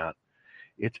than that,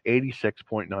 it's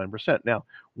 86.9%. Now,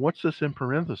 what's this in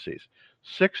parentheses?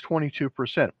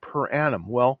 622% per annum.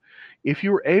 Well, if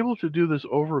you were able to do this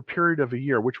over a period of a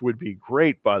year, which would be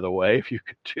great, by the way, if you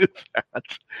could do that,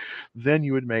 then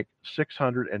you would make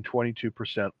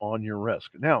 622% on your risk.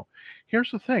 Now,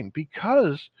 here's the thing,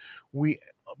 because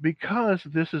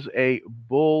this is a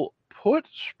bull put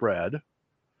spread,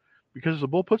 because it's a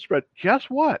bull put spread, guess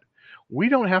what? We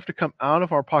don't have to come out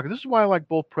of our pocket. This is why I like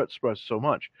bull put spreads so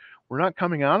much. We're not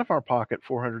coming out of our pocket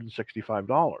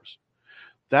 $465.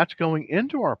 That's going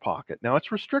into our pocket. Now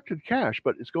it's restricted cash,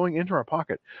 but it's going into our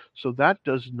pocket. So that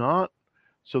does not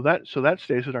so that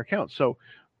stays in our account. So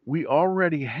we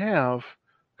already have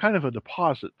kind of a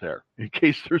deposit there in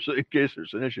case there's an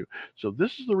issue. So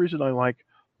this is the reason I like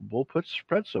bull put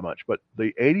spread so much. But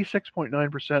the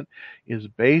 86.9% is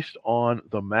based on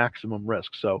the maximum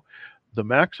risk. So the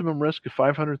maximum risk of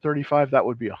 535, that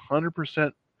would be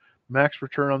 100% max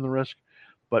return on the risk.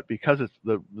 But because it's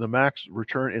the max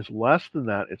return is less than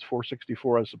that, it's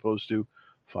 464 as opposed to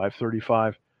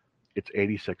 535. It's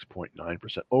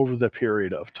 86.9% over the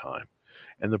period of time.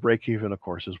 And the break even, of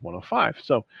course, is 105.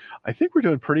 So I think we're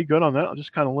doing pretty good on that. I'll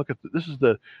just kind of look at this is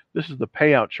the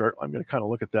payout chart. I'm going to kind of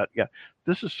look at that. Yeah,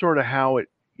 this is sort of how it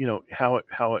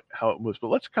moves. But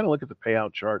let's kind of look at the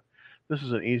payout chart. This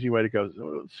is an easy way to go.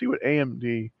 So let's see what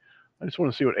AMD. I just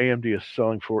want to see what AMD is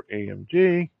selling for.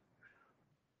 AMD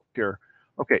here.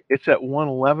 Okay, it's at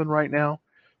 111 right now.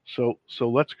 So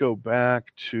let's go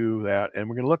back to that, and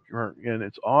we're going to look, and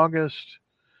it's August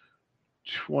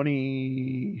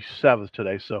 27th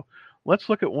today. So let's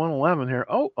look at 111 here.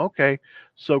 Oh, okay.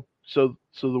 So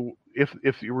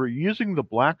if you were using the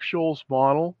Black-Scholes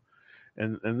model,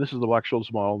 and this is the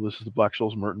Black-Scholes model, this is the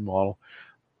Black-Scholes-Merton model,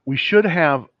 we should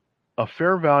have a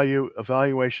fair value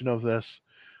evaluation of this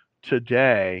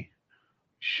today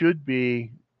should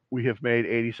be, we have made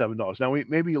 $87. Now we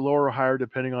may be lower or higher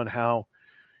depending on how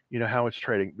it's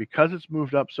trading. Because it's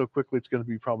moved up so quickly, it's going to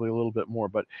be probably a little bit more.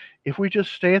 But if we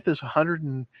just stay at this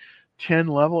 110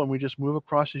 level and we just move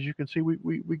across, as you can see,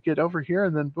 we get over here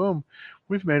and then boom,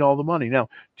 we've made all the money. Now,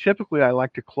 typically I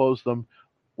like to close them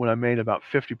when I made about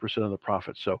 50% of the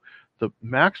profit. So the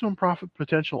maximum profit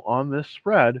potential on this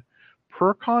spread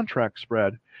per contract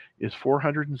spread is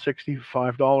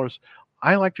 $465.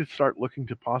 I like to start looking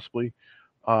to possibly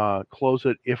close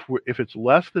it if it's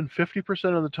less than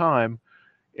 50% of the time,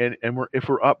 and if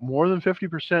we're up more than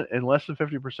 50% and less than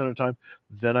 50% of the time,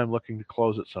 then I'm looking to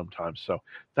close it sometimes. So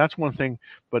that's one thing,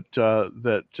 but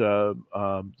that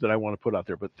I want to put out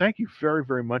there. But thank you very,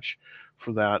 very much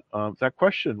for that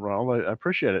question, Ronald. I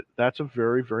appreciate it. That's a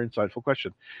very, very insightful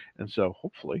question, and so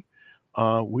hopefully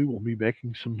we will be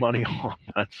making some money on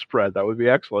that spread. That would be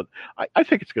excellent. I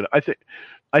think it's good. I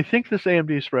think this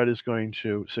AMD spread is going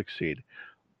to succeed.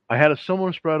 I had a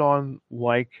similar spread on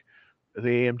like the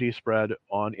AMD spread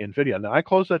on NVIDIA. Now I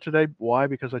closed that today. Why?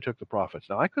 Because I took the profits.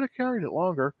 Now I could have carried it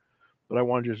longer, but I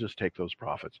wanted to just take those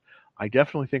profits. I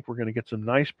definitely think we're going to get some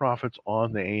nice profits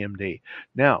on the AMD.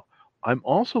 Now, I'm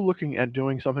also looking at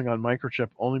doing something on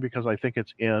Microchip only because I think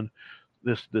it's in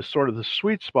this sort of the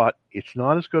sweet spot. It's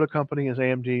not as good a company as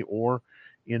AMD or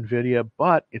NVIDIA,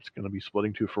 but it's going to be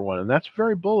splitting 2 for 1. And that's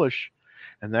very bullish,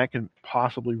 and that can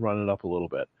possibly run it up a little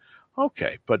bit.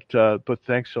 Okay, but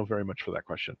thanks so very much for that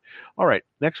question. All right,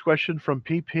 next question from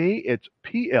PP. It's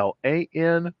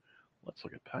PLAN. Let's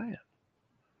look at PLAN.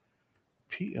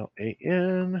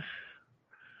 PLAN.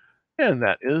 And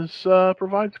that is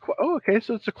provides. Oh, okay,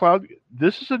 so it's a cloud.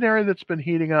 This is an area that's been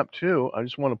heating up too. I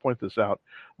just want to point this out.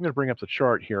 I'm going to bring up the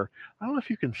chart here. I don't know if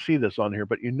you can see this on here,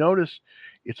 but you notice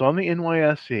it's on the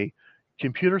NYSE,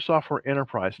 Computer Software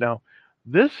Enterprise. Now,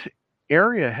 this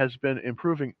area has been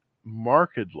improving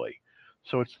markedly.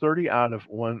 So it's 30 out of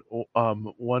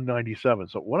 197.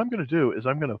 So what I'm going to do is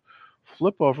I'm going to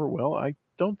flip over. Well, I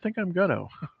don't think I'm going to.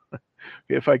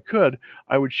 If I could,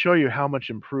 I would show you how much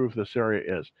improved this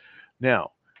area is.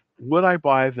 Now, would I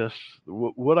buy this?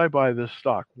 Would I buy this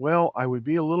stock? Well, I would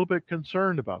be a little bit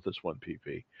concerned about this one,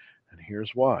 PP, and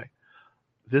here's why.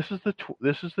 This is the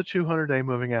 200-day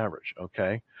moving average.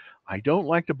 Okay, I don't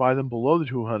like to buy them below the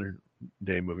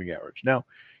 200-day moving average. Now,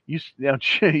 you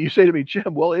say to me,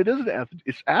 Jim, well, it isn't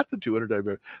it's at the 200-day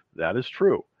moving. That is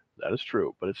true. That is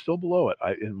true, but it's still below it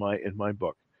in my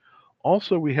book.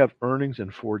 Also, we have earnings in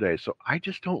 4 days, so I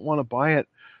just don't want to buy it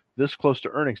this close to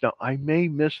earnings. Now, I may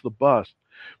miss the bus,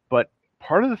 but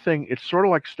part of the thing, it's sort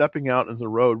of like stepping out in the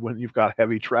road when you've got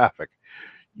heavy traffic.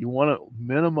 You want to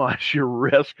minimize your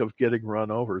risk of getting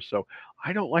run over. So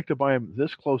I don't like to buy them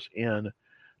this close in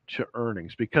to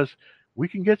earnings because we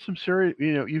can get some serious,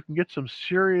 you can get some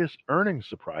serious earnings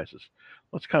surprises.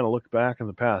 Let's kind of look back in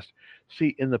the past.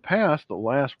 See, in the past, the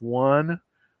last 1,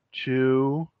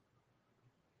 2,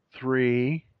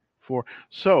 3, 4.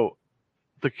 So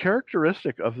the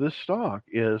characteristic of this stock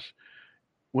is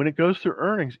when it goes through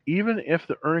earnings, even if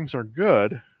the earnings are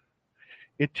good,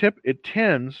 it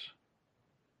tends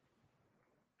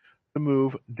to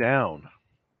move down.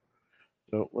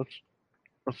 So let's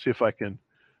see if I can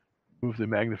move the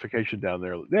magnification down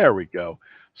there. There we go.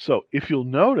 So if you'll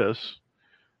notice,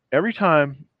 every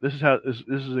time this is how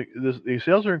the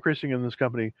sales are increasing in this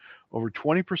company over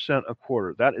 20% a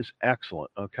quarter. That is excellent.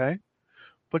 Okay,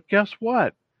 but guess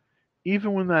what?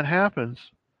 Even when that happens,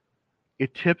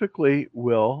 it typically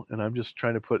will. And I'm just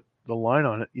trying to put the line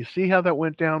on it. You see how that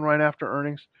went down right after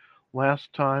earnings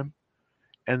last time,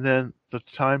 and then the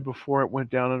time before it went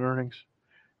down in earnings,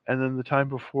 and then the time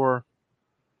before.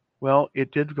 Well,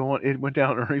 it did go on. It went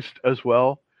down in earnings as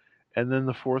well, and then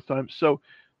the fourth time. So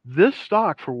this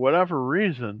stock, for whatever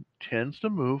reason, tends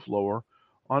to move lower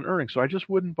on earnings. So I just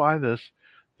wouldn't buy this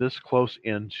close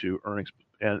into earnings.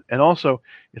 And also,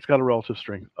 it's got a relative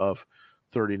strength of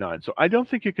 39. So I don't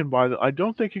think you can buy I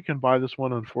don't think you can buy this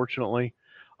one. Unfortunately,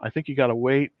 I think you got to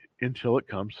wait until it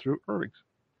comes through earnings.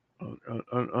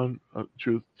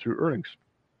 Through earnings.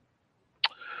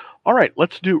 All right,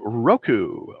 let's do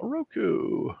Roku.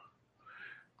 Roku.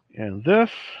 And this,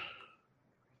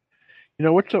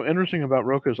 what's so interesting about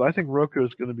Roku is I think Roku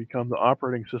is going to become the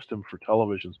operating system for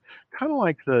televisions, kind of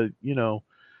like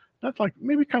not like,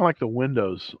 maybe kind of like the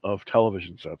Windows of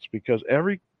television sets, because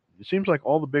it seems like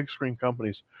all the big screen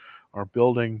companies are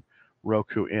building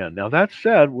Roku in. Now, that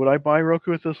said, would I buy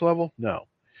Roku at this level? No.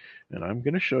 And I'm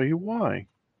going to show you why.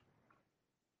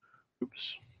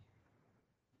 Oops.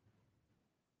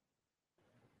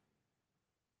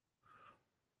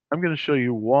 I'm going to show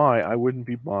you why I wouldn't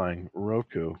be buying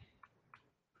Roku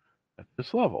at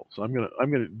this level. So I'm going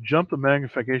to jump the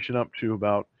magnification up to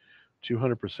about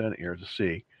 200% here to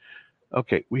see.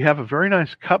 Okay, we have a very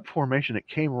nice cup formation. It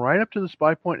came right up to the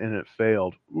SPY point and it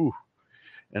failed. Ooh,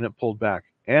 and it pulled back.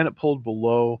 And it pulled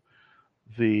below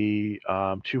the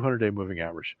 200-day moving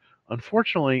average.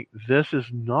 Unfortunately, this is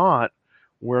not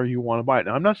where you want to buy it.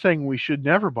 Now, I'm not saying we should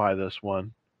never buy this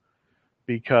one,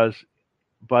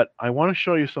 but I want to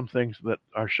show you some things that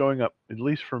are showing up, at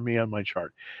least for me on my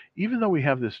chart. Even though we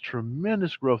have this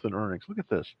tremendous growth in earnings, look at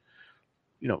this,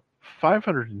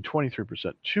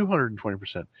 523%,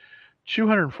 220%,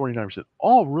 249%,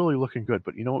 all really looking good.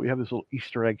 But you know what? We have this little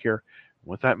Easter egg here.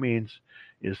 What that means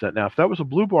is that now, if that was a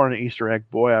blue bar and an Easter egg,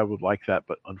 boy, I would like that.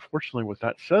 But unfortunately, what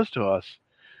that says to us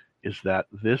is that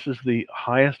this is the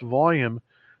highest volume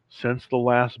since the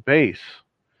last base.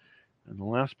 And the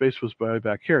last base was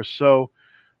back here. So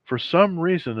for some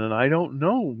reason, and I don't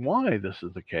know why this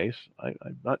is the case,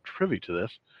 I'm not privy to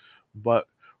this, but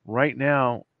right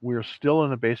now we're still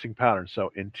in a basing pattern.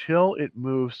 So until it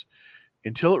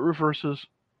reverses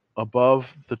above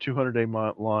the 200-day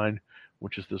line,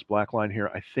 which is this black line here,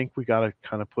 I think we got to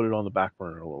kind of put it on the back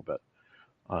burner a little bit.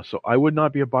 So I would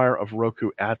not be a buyer of Roku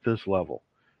at this level.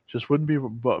 Just wouldn't be a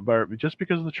buyer just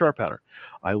because of the chart pattern.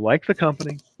 I like the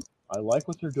company. I like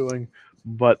what they're doing,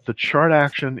 but the chart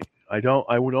action, I don't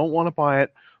want to buy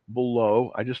it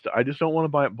below. I just don't want to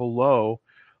buy it below.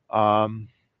 I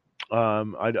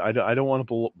don't want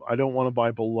to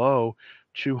buy below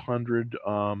 200.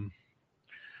 I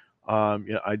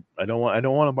don't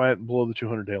want to buy it below the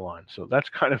 200-day line. So that's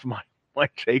kind of my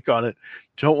take on it.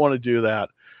 Don't want to do that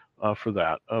for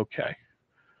that. Okay.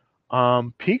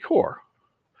 PCOR,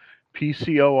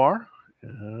 PCOR.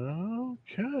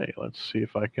 Okay, let's see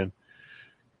if I can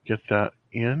get that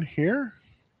in here.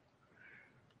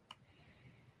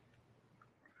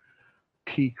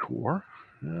 PCOR.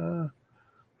 If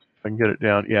I can get it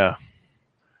down. Yeah.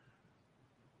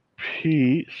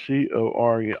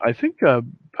 PCOR. I think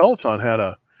Peloton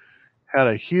had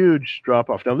a huge drop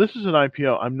off. Now this is an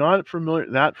IPO. I'm not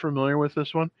familiar with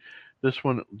this one. This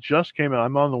one just came out.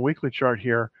 I'm on the weekly chart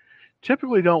here.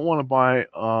 Typically don't want to buy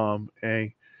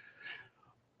a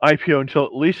IPO until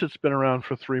at least it's been around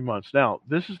for 3 months. Now,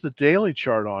 this is the daily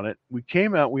chart on it. We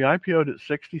IPO'd at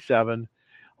 67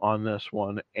 on this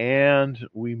one, and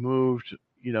we moved,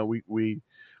 we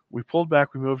pulled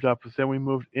back, we moved up, but then we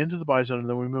moved into the buy zone, and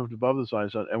then we moved above the buy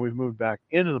zone, and we've moved back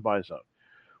into the buy zone.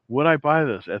 Would I buy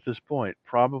this at this point?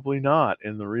 Probably not.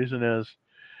 And the reason is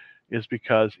is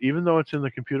because even though it's in the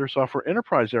computer software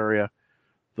enterprise area,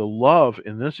 the love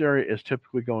in this area is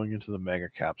typically going into the mega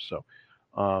caps. So,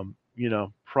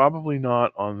 probably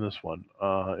not on this one,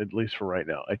 at least for right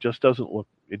now. It just doesn't look.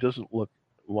 It doesn't look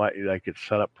like it's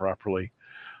set up properly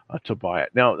to buy it.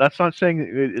 Now, that's not saying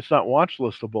it's not watch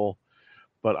listable,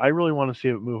 but I really want to see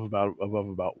it move above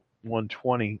about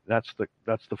 120. That's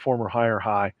the former higher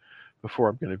high before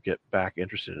I'm going to get back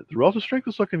interested in it. The relative strength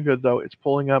is looking good though. It's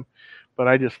pulling up, but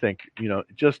I just think,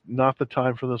 just not the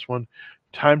time for this one.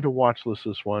 Time to watch list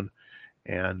this one,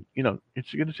 and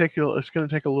it's going to take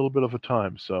a little bit of a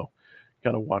time. So,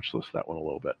 got to watch list that one a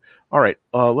little bit. All right,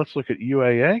 let's look at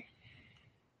UAA.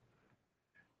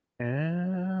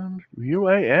 And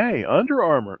UAA, Under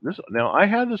Armour. Now I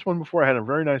had this one before. I had a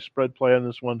very nice spread play on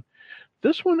this one.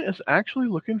 This one is actually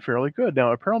looking fairly good.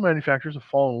 Now, apparel manufacturers have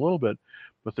fallen a little bit,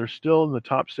 but they're still in the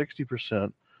top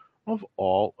 60% of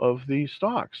all of the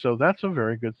stocks. So that's a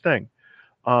very good thing.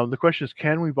 The question is,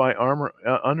 can we buy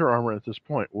Under Armour at this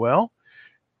point? Well,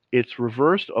 it's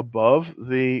reversed above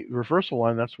the reversal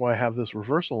line. That's why I have this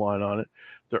reversal line on it.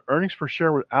 The earnings per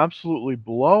share would absolutely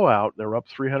blow out. They're up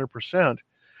 300%.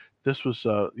 This was,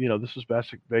 this was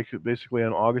basically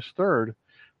on August 3rd.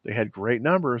 They had great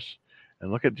numbers,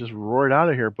 and look, it just roared out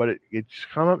of here. But it's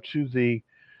come up to the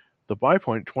buy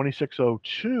point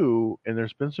 2602, and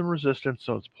there's been some resistance,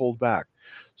 so it's pulled back.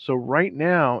 So right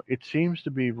now, it seems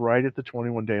to be right at the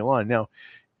 21-day line. Now,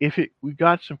 if we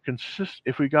got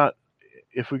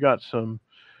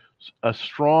a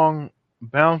strong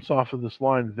bounce off of this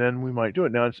line, then we might do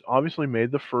it. Now, it's obviously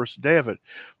made the first day of it,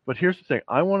 but here's the thing: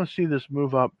 I want to see this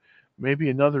move up maybe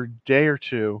another day or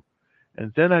two,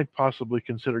 and then I'd possibly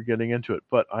consider getting into it.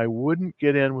 But I wouldn't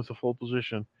get in with a full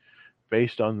position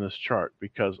based on this chart,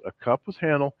 because a cup with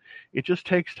handle, it just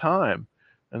takes time,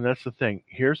 and that's the thing.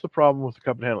 Here's the problem with the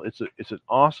cup and handle: it's an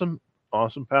awesome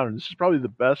pattern. This is probably the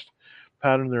best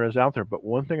pattern there is out there. But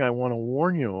one thing I want to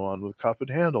warn you on with cup and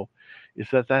handle is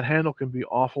that handle can be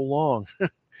awful long,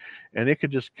 and it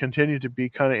could just continue to be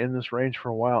kind of in this range for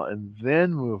a while and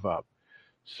then move up.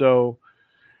 So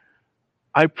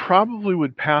I probably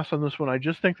would pass on this one. I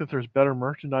just think that there's better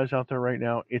merchandise out there right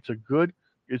now. It's a good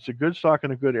stock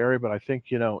in a good area, but I think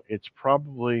it's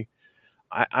probably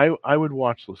I would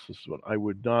watch this one. I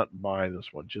would not buy this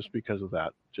one just because of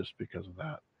that.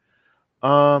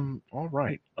 All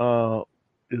right.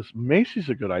 Is Macy's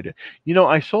a good idea?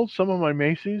 I sold some of my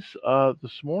Macy's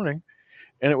this morning,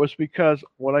 and it was because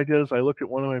what I did is I looked at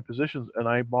one of my positions and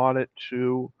I bought it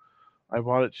too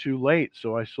late.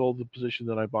 So I sold the position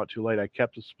that I bought too late. I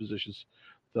kept the positions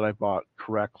that I bought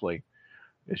correctly.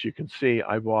 As you can see,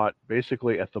 I bought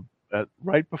basically at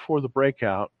right before the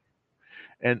breakout,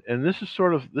 and this is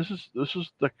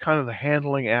the kind of the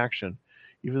handling action,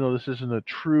 even though this isn't a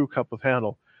true cup of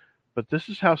handle, but this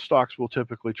is how stocks will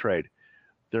typically trade.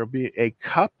 There'll be a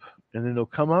cup, and then it'll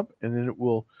come up, and then it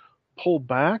will pull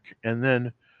back, and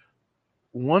then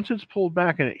once it's pulled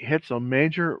back and it hits a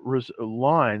major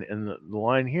line, and the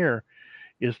line here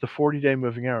is the 40-day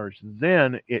moving average,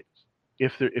 then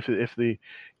if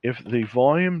the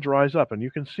volume dries up, and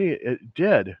you can see it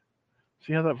did.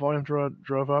 See how that volume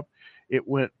drove up? It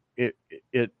went it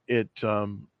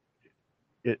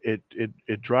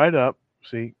dried up.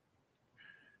 See,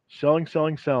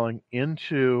 selling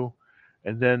into,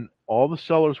 and then all the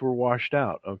sellers were washed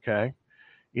out. Okay,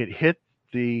 it hit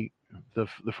the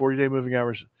 40-day moving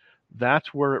average.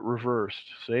 That's where it reversed.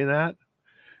 See that?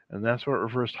 And that's where it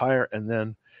reversed higher. And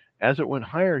then as it went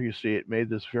higher, you see it made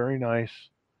this very nice.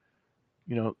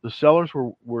 The sellers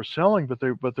were selling, but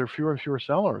there are fewer and fewer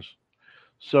sellers.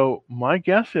 So my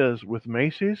guess is with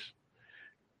Macy's,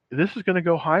 this is going to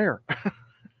go higher.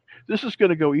 This is going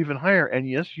to go even higher. And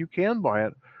yes, you can buy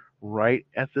it right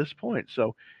at this point.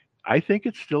 So I think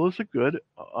it still is a good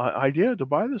idea to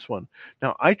buy this one.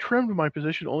 Now, I trimmed my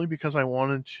position only because I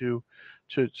wanted to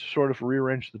sort of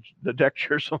rearrange the deck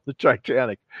chairs on the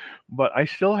Titanic. But I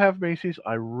still have Macy's.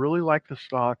 I really like the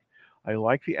stock. I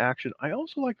like the action. I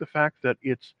also like the fact that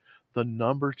it's the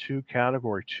number 2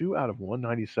 category, 2 out of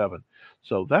 197.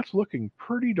 So that's looking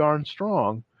pretty darn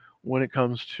strong when it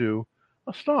comes to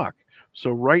a stock. So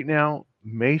right now,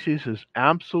 Macy's is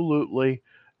absolutely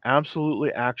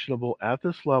actionable at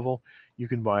this level. You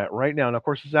can buy it right now. And of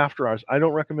course, it's after hours. I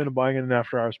don't recommend buying it in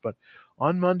after hours, but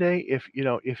on Monday, if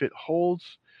it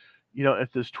holds,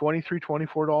 at this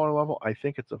 $23-24 level, I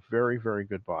think it's a very, very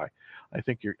good buy. I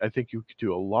think you could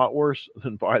do a lot worse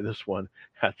than buy this one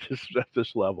at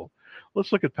this level.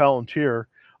 Let's look at Palantir.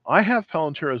 I have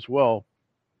Palantir as well.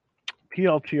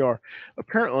 PLTR.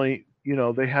 Apparently,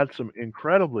 they had some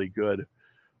incredibly good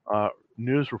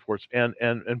news reports. And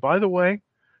by the way,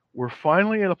 we're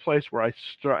finally at a place where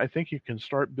I think you can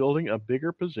start building a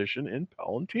bigger position in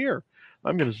Palantir.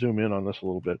 I'm going to zoom in on this a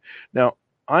little bit. Now,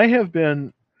 I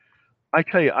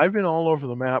tell you, I've been all over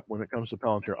the map when it comes to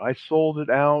Palantir. I sold it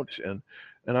out and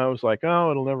I was like,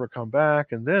 oh, it'll never come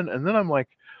back. And then I'm like,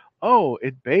 oh,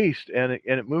 it based and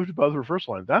it moved above the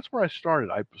reversal line. That's where I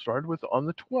started. I started with on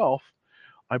the 12th.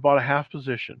 I bought a half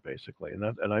position basically,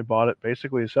 and I bought it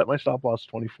basically. I set my stop loss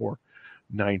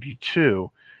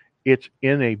 24.92. It's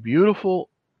in a beautiful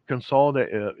consolidate.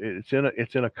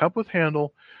 It's in a cup with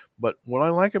handle. But what I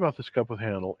like about this cup with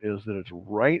handle is that it's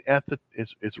right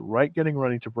getting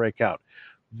ready to break out.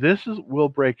 Will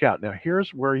break out. Now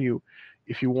here's where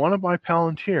if you want to buy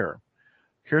Palantir,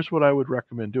 here's what I would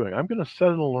recommend doing. I'm going to set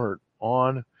an alert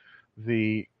on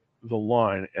the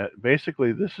line.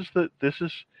 Basically, this is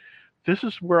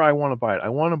where I want to buy it. I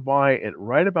want to buy it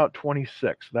right about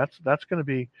 26. That's going to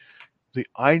be the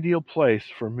ideal place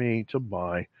for me to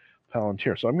buy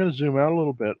Palantir. So I'm going to zoom out a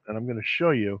little bit and I'm going to show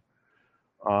you.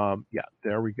 Yeah,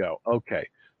 there we go. Okay.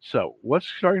 So what's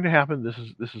starting to happen? This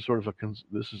is sort of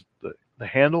this is the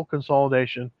handle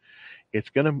consolidation. It's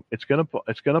gonna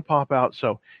pop out.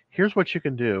 So here's what you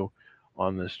can do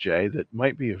on this, Jay, that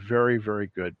might be a very, very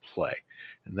good play,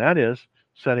 and that is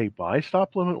set a buy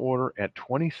stop limit order at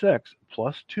 26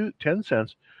 plus 10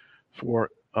 cents for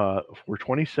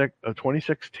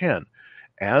 26.10.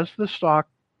 As the stock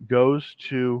goes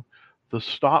to the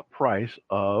stop price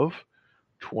of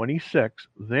 26,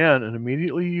 then and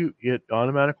immediately it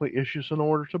automatically issues an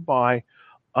order to buy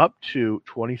up to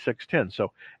 26.10.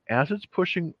 So as it's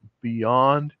pushing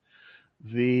beyond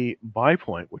the buy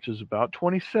point, which is about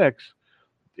 26,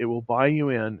 it will buy you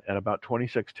in at about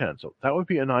 26.10. So that would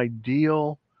be an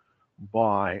ideal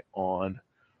buy on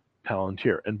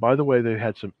Palantir. And by the way, they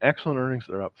had some excellent earnings.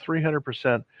 They're up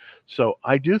 300%. So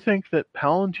I do think that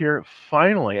Palantir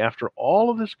finally, after all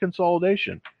of this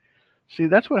consolidation, see,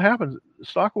 that's what happens. The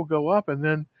stock will go up and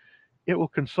then it will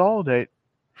consolidate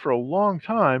for a long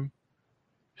time.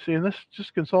 See, and this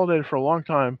just consolidated for a long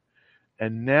time,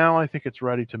 and now I think it's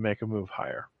ready to make a move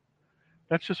higher.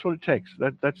 That's just what it takes.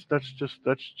 That's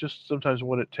just sometimes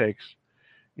what it takes.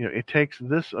 It takes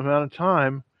this amount of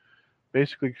time,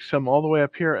 basically come all the way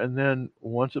up here, and then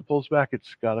once it pulls back,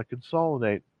 it's got to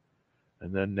consolidate,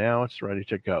 and then now it's ready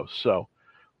to go. So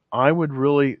I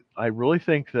really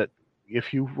think that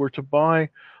if you were to buy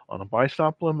on a buy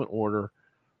stop limit order,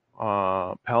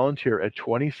 Palantir at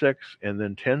 26 and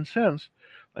then 10 cents,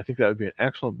 I think that would be an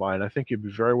excellent buy, and I think you'd be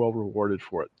very well rewarded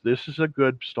for it. This is a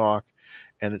good stock,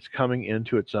 and it's coming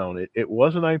into its own. It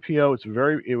was an IPO.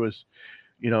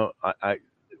 I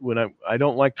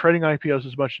don't like trading IPOs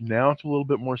as much. Now it's a little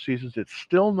bit more seasoned. It's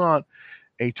still not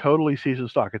a totally seasoned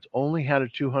stock. It's only had a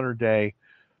 200-day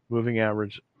moving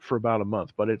average for about a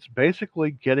month, but it's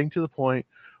basically getting to the point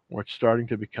where it's starting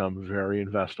to become very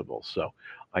investable. So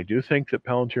I do think that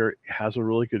Palantir has a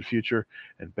really good future,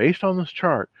 and based on this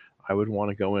chart, I would want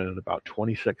to go in at about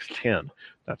 26.10.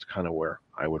 That's kind of where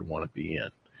I would want to be in.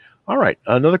 All right,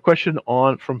 another question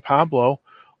from Pablo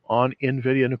on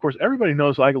NVIDIA, and of course everybody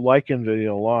knows I like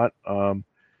NVIDIA a lot.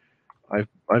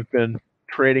 I've been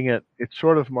trading it. It's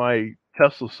sort of my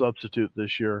Tesla substitute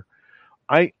this year.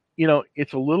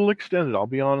 It's a little extended. I'll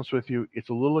be honest with you. It's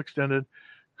a little extended.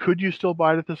 Could you still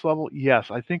buy it at this level?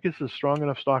 Yes, I think it's a strong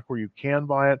enough stock where you can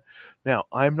buy it. Now,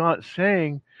 I'm not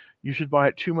saying you should buy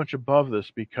it too much above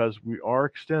this because we are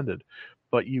extended,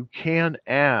 but you can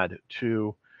add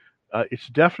to. You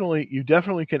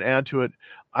definitely can add to it.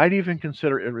 I'd even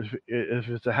consider it if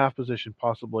it's a half position,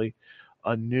 possibly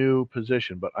a new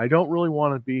position. But I don't really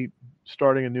want to be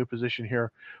starting a new position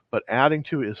here. But adding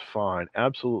to is fine,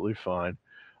 absolutely fine.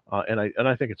 And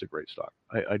I think it's a great stock.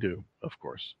 I do, of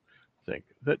course, think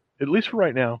that at least for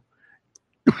right now,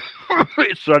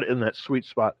 it's sort of in that sweet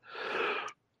spot.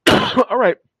 All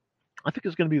right, I think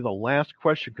it's going to be the last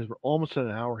question because we're almost at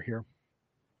an hour here,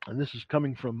 and this is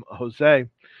coming from Jose.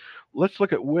 Let's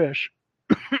look at Wish.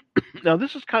 Now,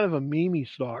 this is kind of a meme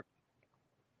stock.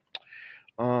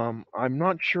 I'm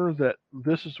not sure that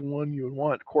this is one you would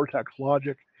want. Cortex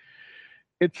Logic.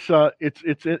 It's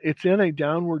in a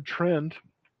downward trend.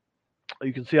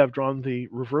 You can see I've drawn the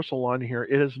reversal line here.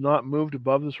 It has not moved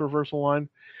above this reversal line.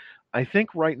 I think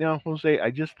right now, Jose,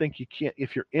 I just think you can't.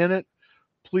 If you're in it,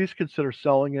 please consider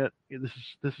selling it.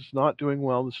 This is not doing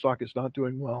well. The stock is not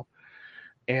doing well,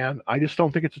 and I just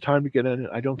don't think it's a time to get in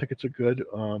it. I don't think it's a good.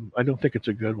 I don't think it's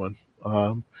a good one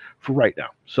for right now.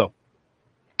 So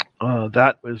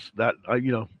that was that.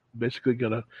 Basically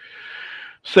gonna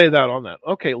say that on that.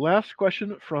 Okay, last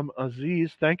question from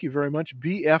Aziz. Thank you very much.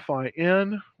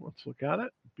 BFIN. Let's look at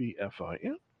it.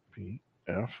 BFIN.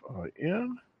 BFIN.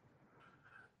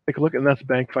 take a look, and that's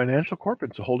Bank Financial Corp.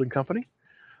 It's a holding company.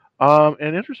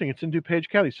 And interesting, it's in DuPage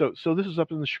County. So this is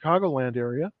up in the Chicagoland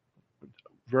area,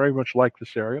 very much like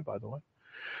this area, by the way.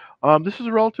 This is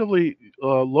a relatively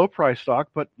low price stock,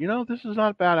 but this is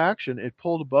not bad action. It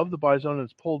pulled above the buy zone and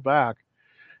it's pulled back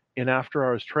in after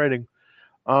hours trading.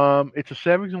 It's a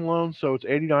savings and loan, so it's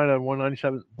 89 out of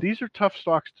 197. These are tough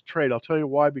stocks to trade. I'll tell you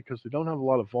why, because they don't have a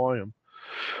lot of volume.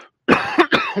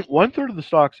 1/3 of the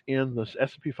stocks in the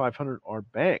S&P 500 are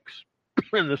banks,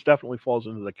 and this definitely falls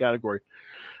into the category.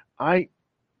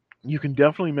 You can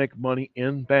definitely make money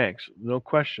in banks, no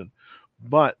question.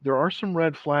 But there are some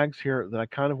red flags here that I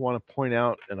kind of want to point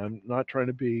out, and I'm not trying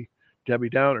to be Debbie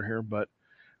Downer here, but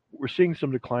we're seeing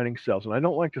some declining sales, and I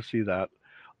don't like to see that.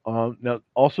 Now,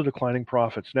 also declining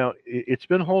profits. Now, it's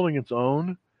been holding its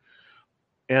own,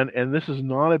 and this is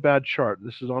not a bad chart.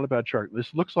 This is not a bad chart.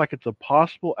 This looks like it's a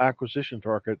possible acquisition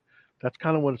target. That's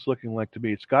kind of what it's looking like to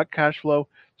me. It's got cash flow.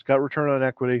 It's got return on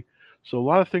equity. So a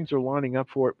lot of things are lining up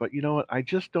for it. But you know what? I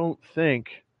just don't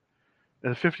think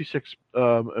a 56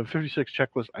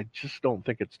 checklist. I just don't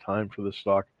think it's time for this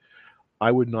stock.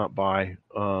 I would not buy.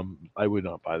 I would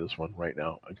not buy this one right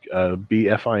now.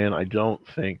 BFIN. I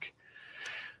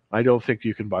don't think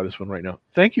you can buy this one right now.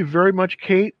 Thank you very much,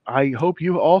 Kate. I hope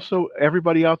you also,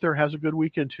 everybody out there, has a good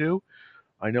weekend too.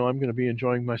 I know I'm going to be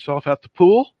enjoying myself at the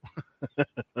pool,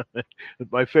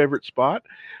 my favorite spot,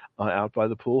 out by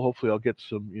the pool. Hopefully, I'll get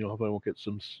some. Hopefully, I won't get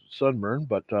some sunburn,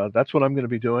 but that's what I'm going to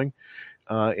be doing.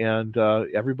 And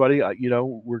everybody,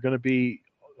 we're going to be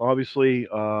obviously.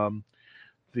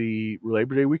 The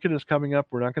Labor Day weekend is coming up.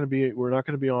 We're not going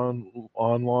to be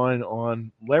online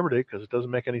on Labor Day because it doesn't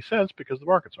make any sense because the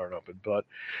markets aren't open. But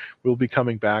we'll be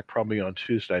coming back probably on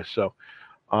Tuesday. So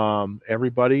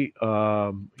everybody,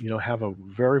 have a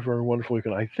very, very wonderful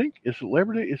weekend. I think is it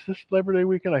Labor Day? Is this Labor Day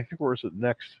weekend? I think, or is it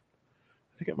next?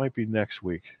 I think it might be next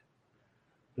week.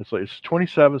 It's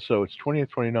 27th, so it's 20th,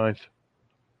 29th,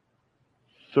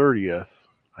 30th.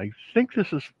 I think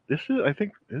this is. I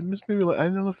think maybe. I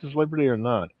don't know if this is Labor Day or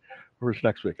not, or it's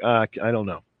next week. I don't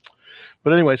know.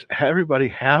 But anyways, everybody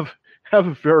have a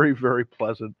very, very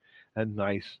pleasant and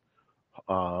nice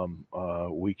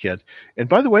weekend. And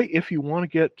by the way, if you want to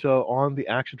get on the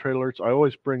action trade alerts, I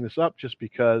always bring this up just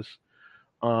because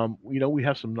we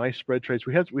have some nice spread trades.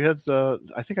 We had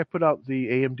I think I put out the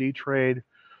AMD trade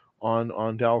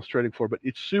on Dallas Trading Floor, but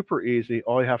it's super easy.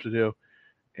 All you have to do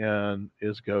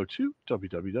is go to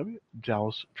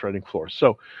www.Dallas Trading Floor.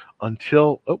 So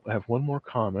until I have one more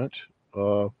comment.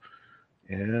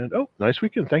 Nice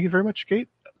weekend. Thank you very much, Kate.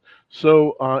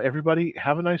 So everybody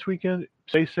have a nice weekend.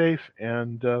 Stay safe,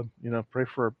 and pray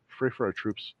for our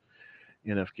troops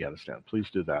in Afghanistan. Please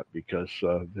do that because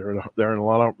they're in a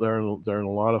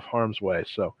lot of harm's way.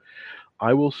 So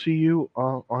I will see you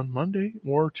on Monday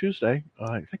or Tuesday.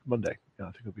 I think Monday. Yeah,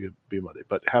 I think it'll be Monday.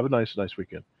 But have a nice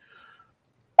weekend.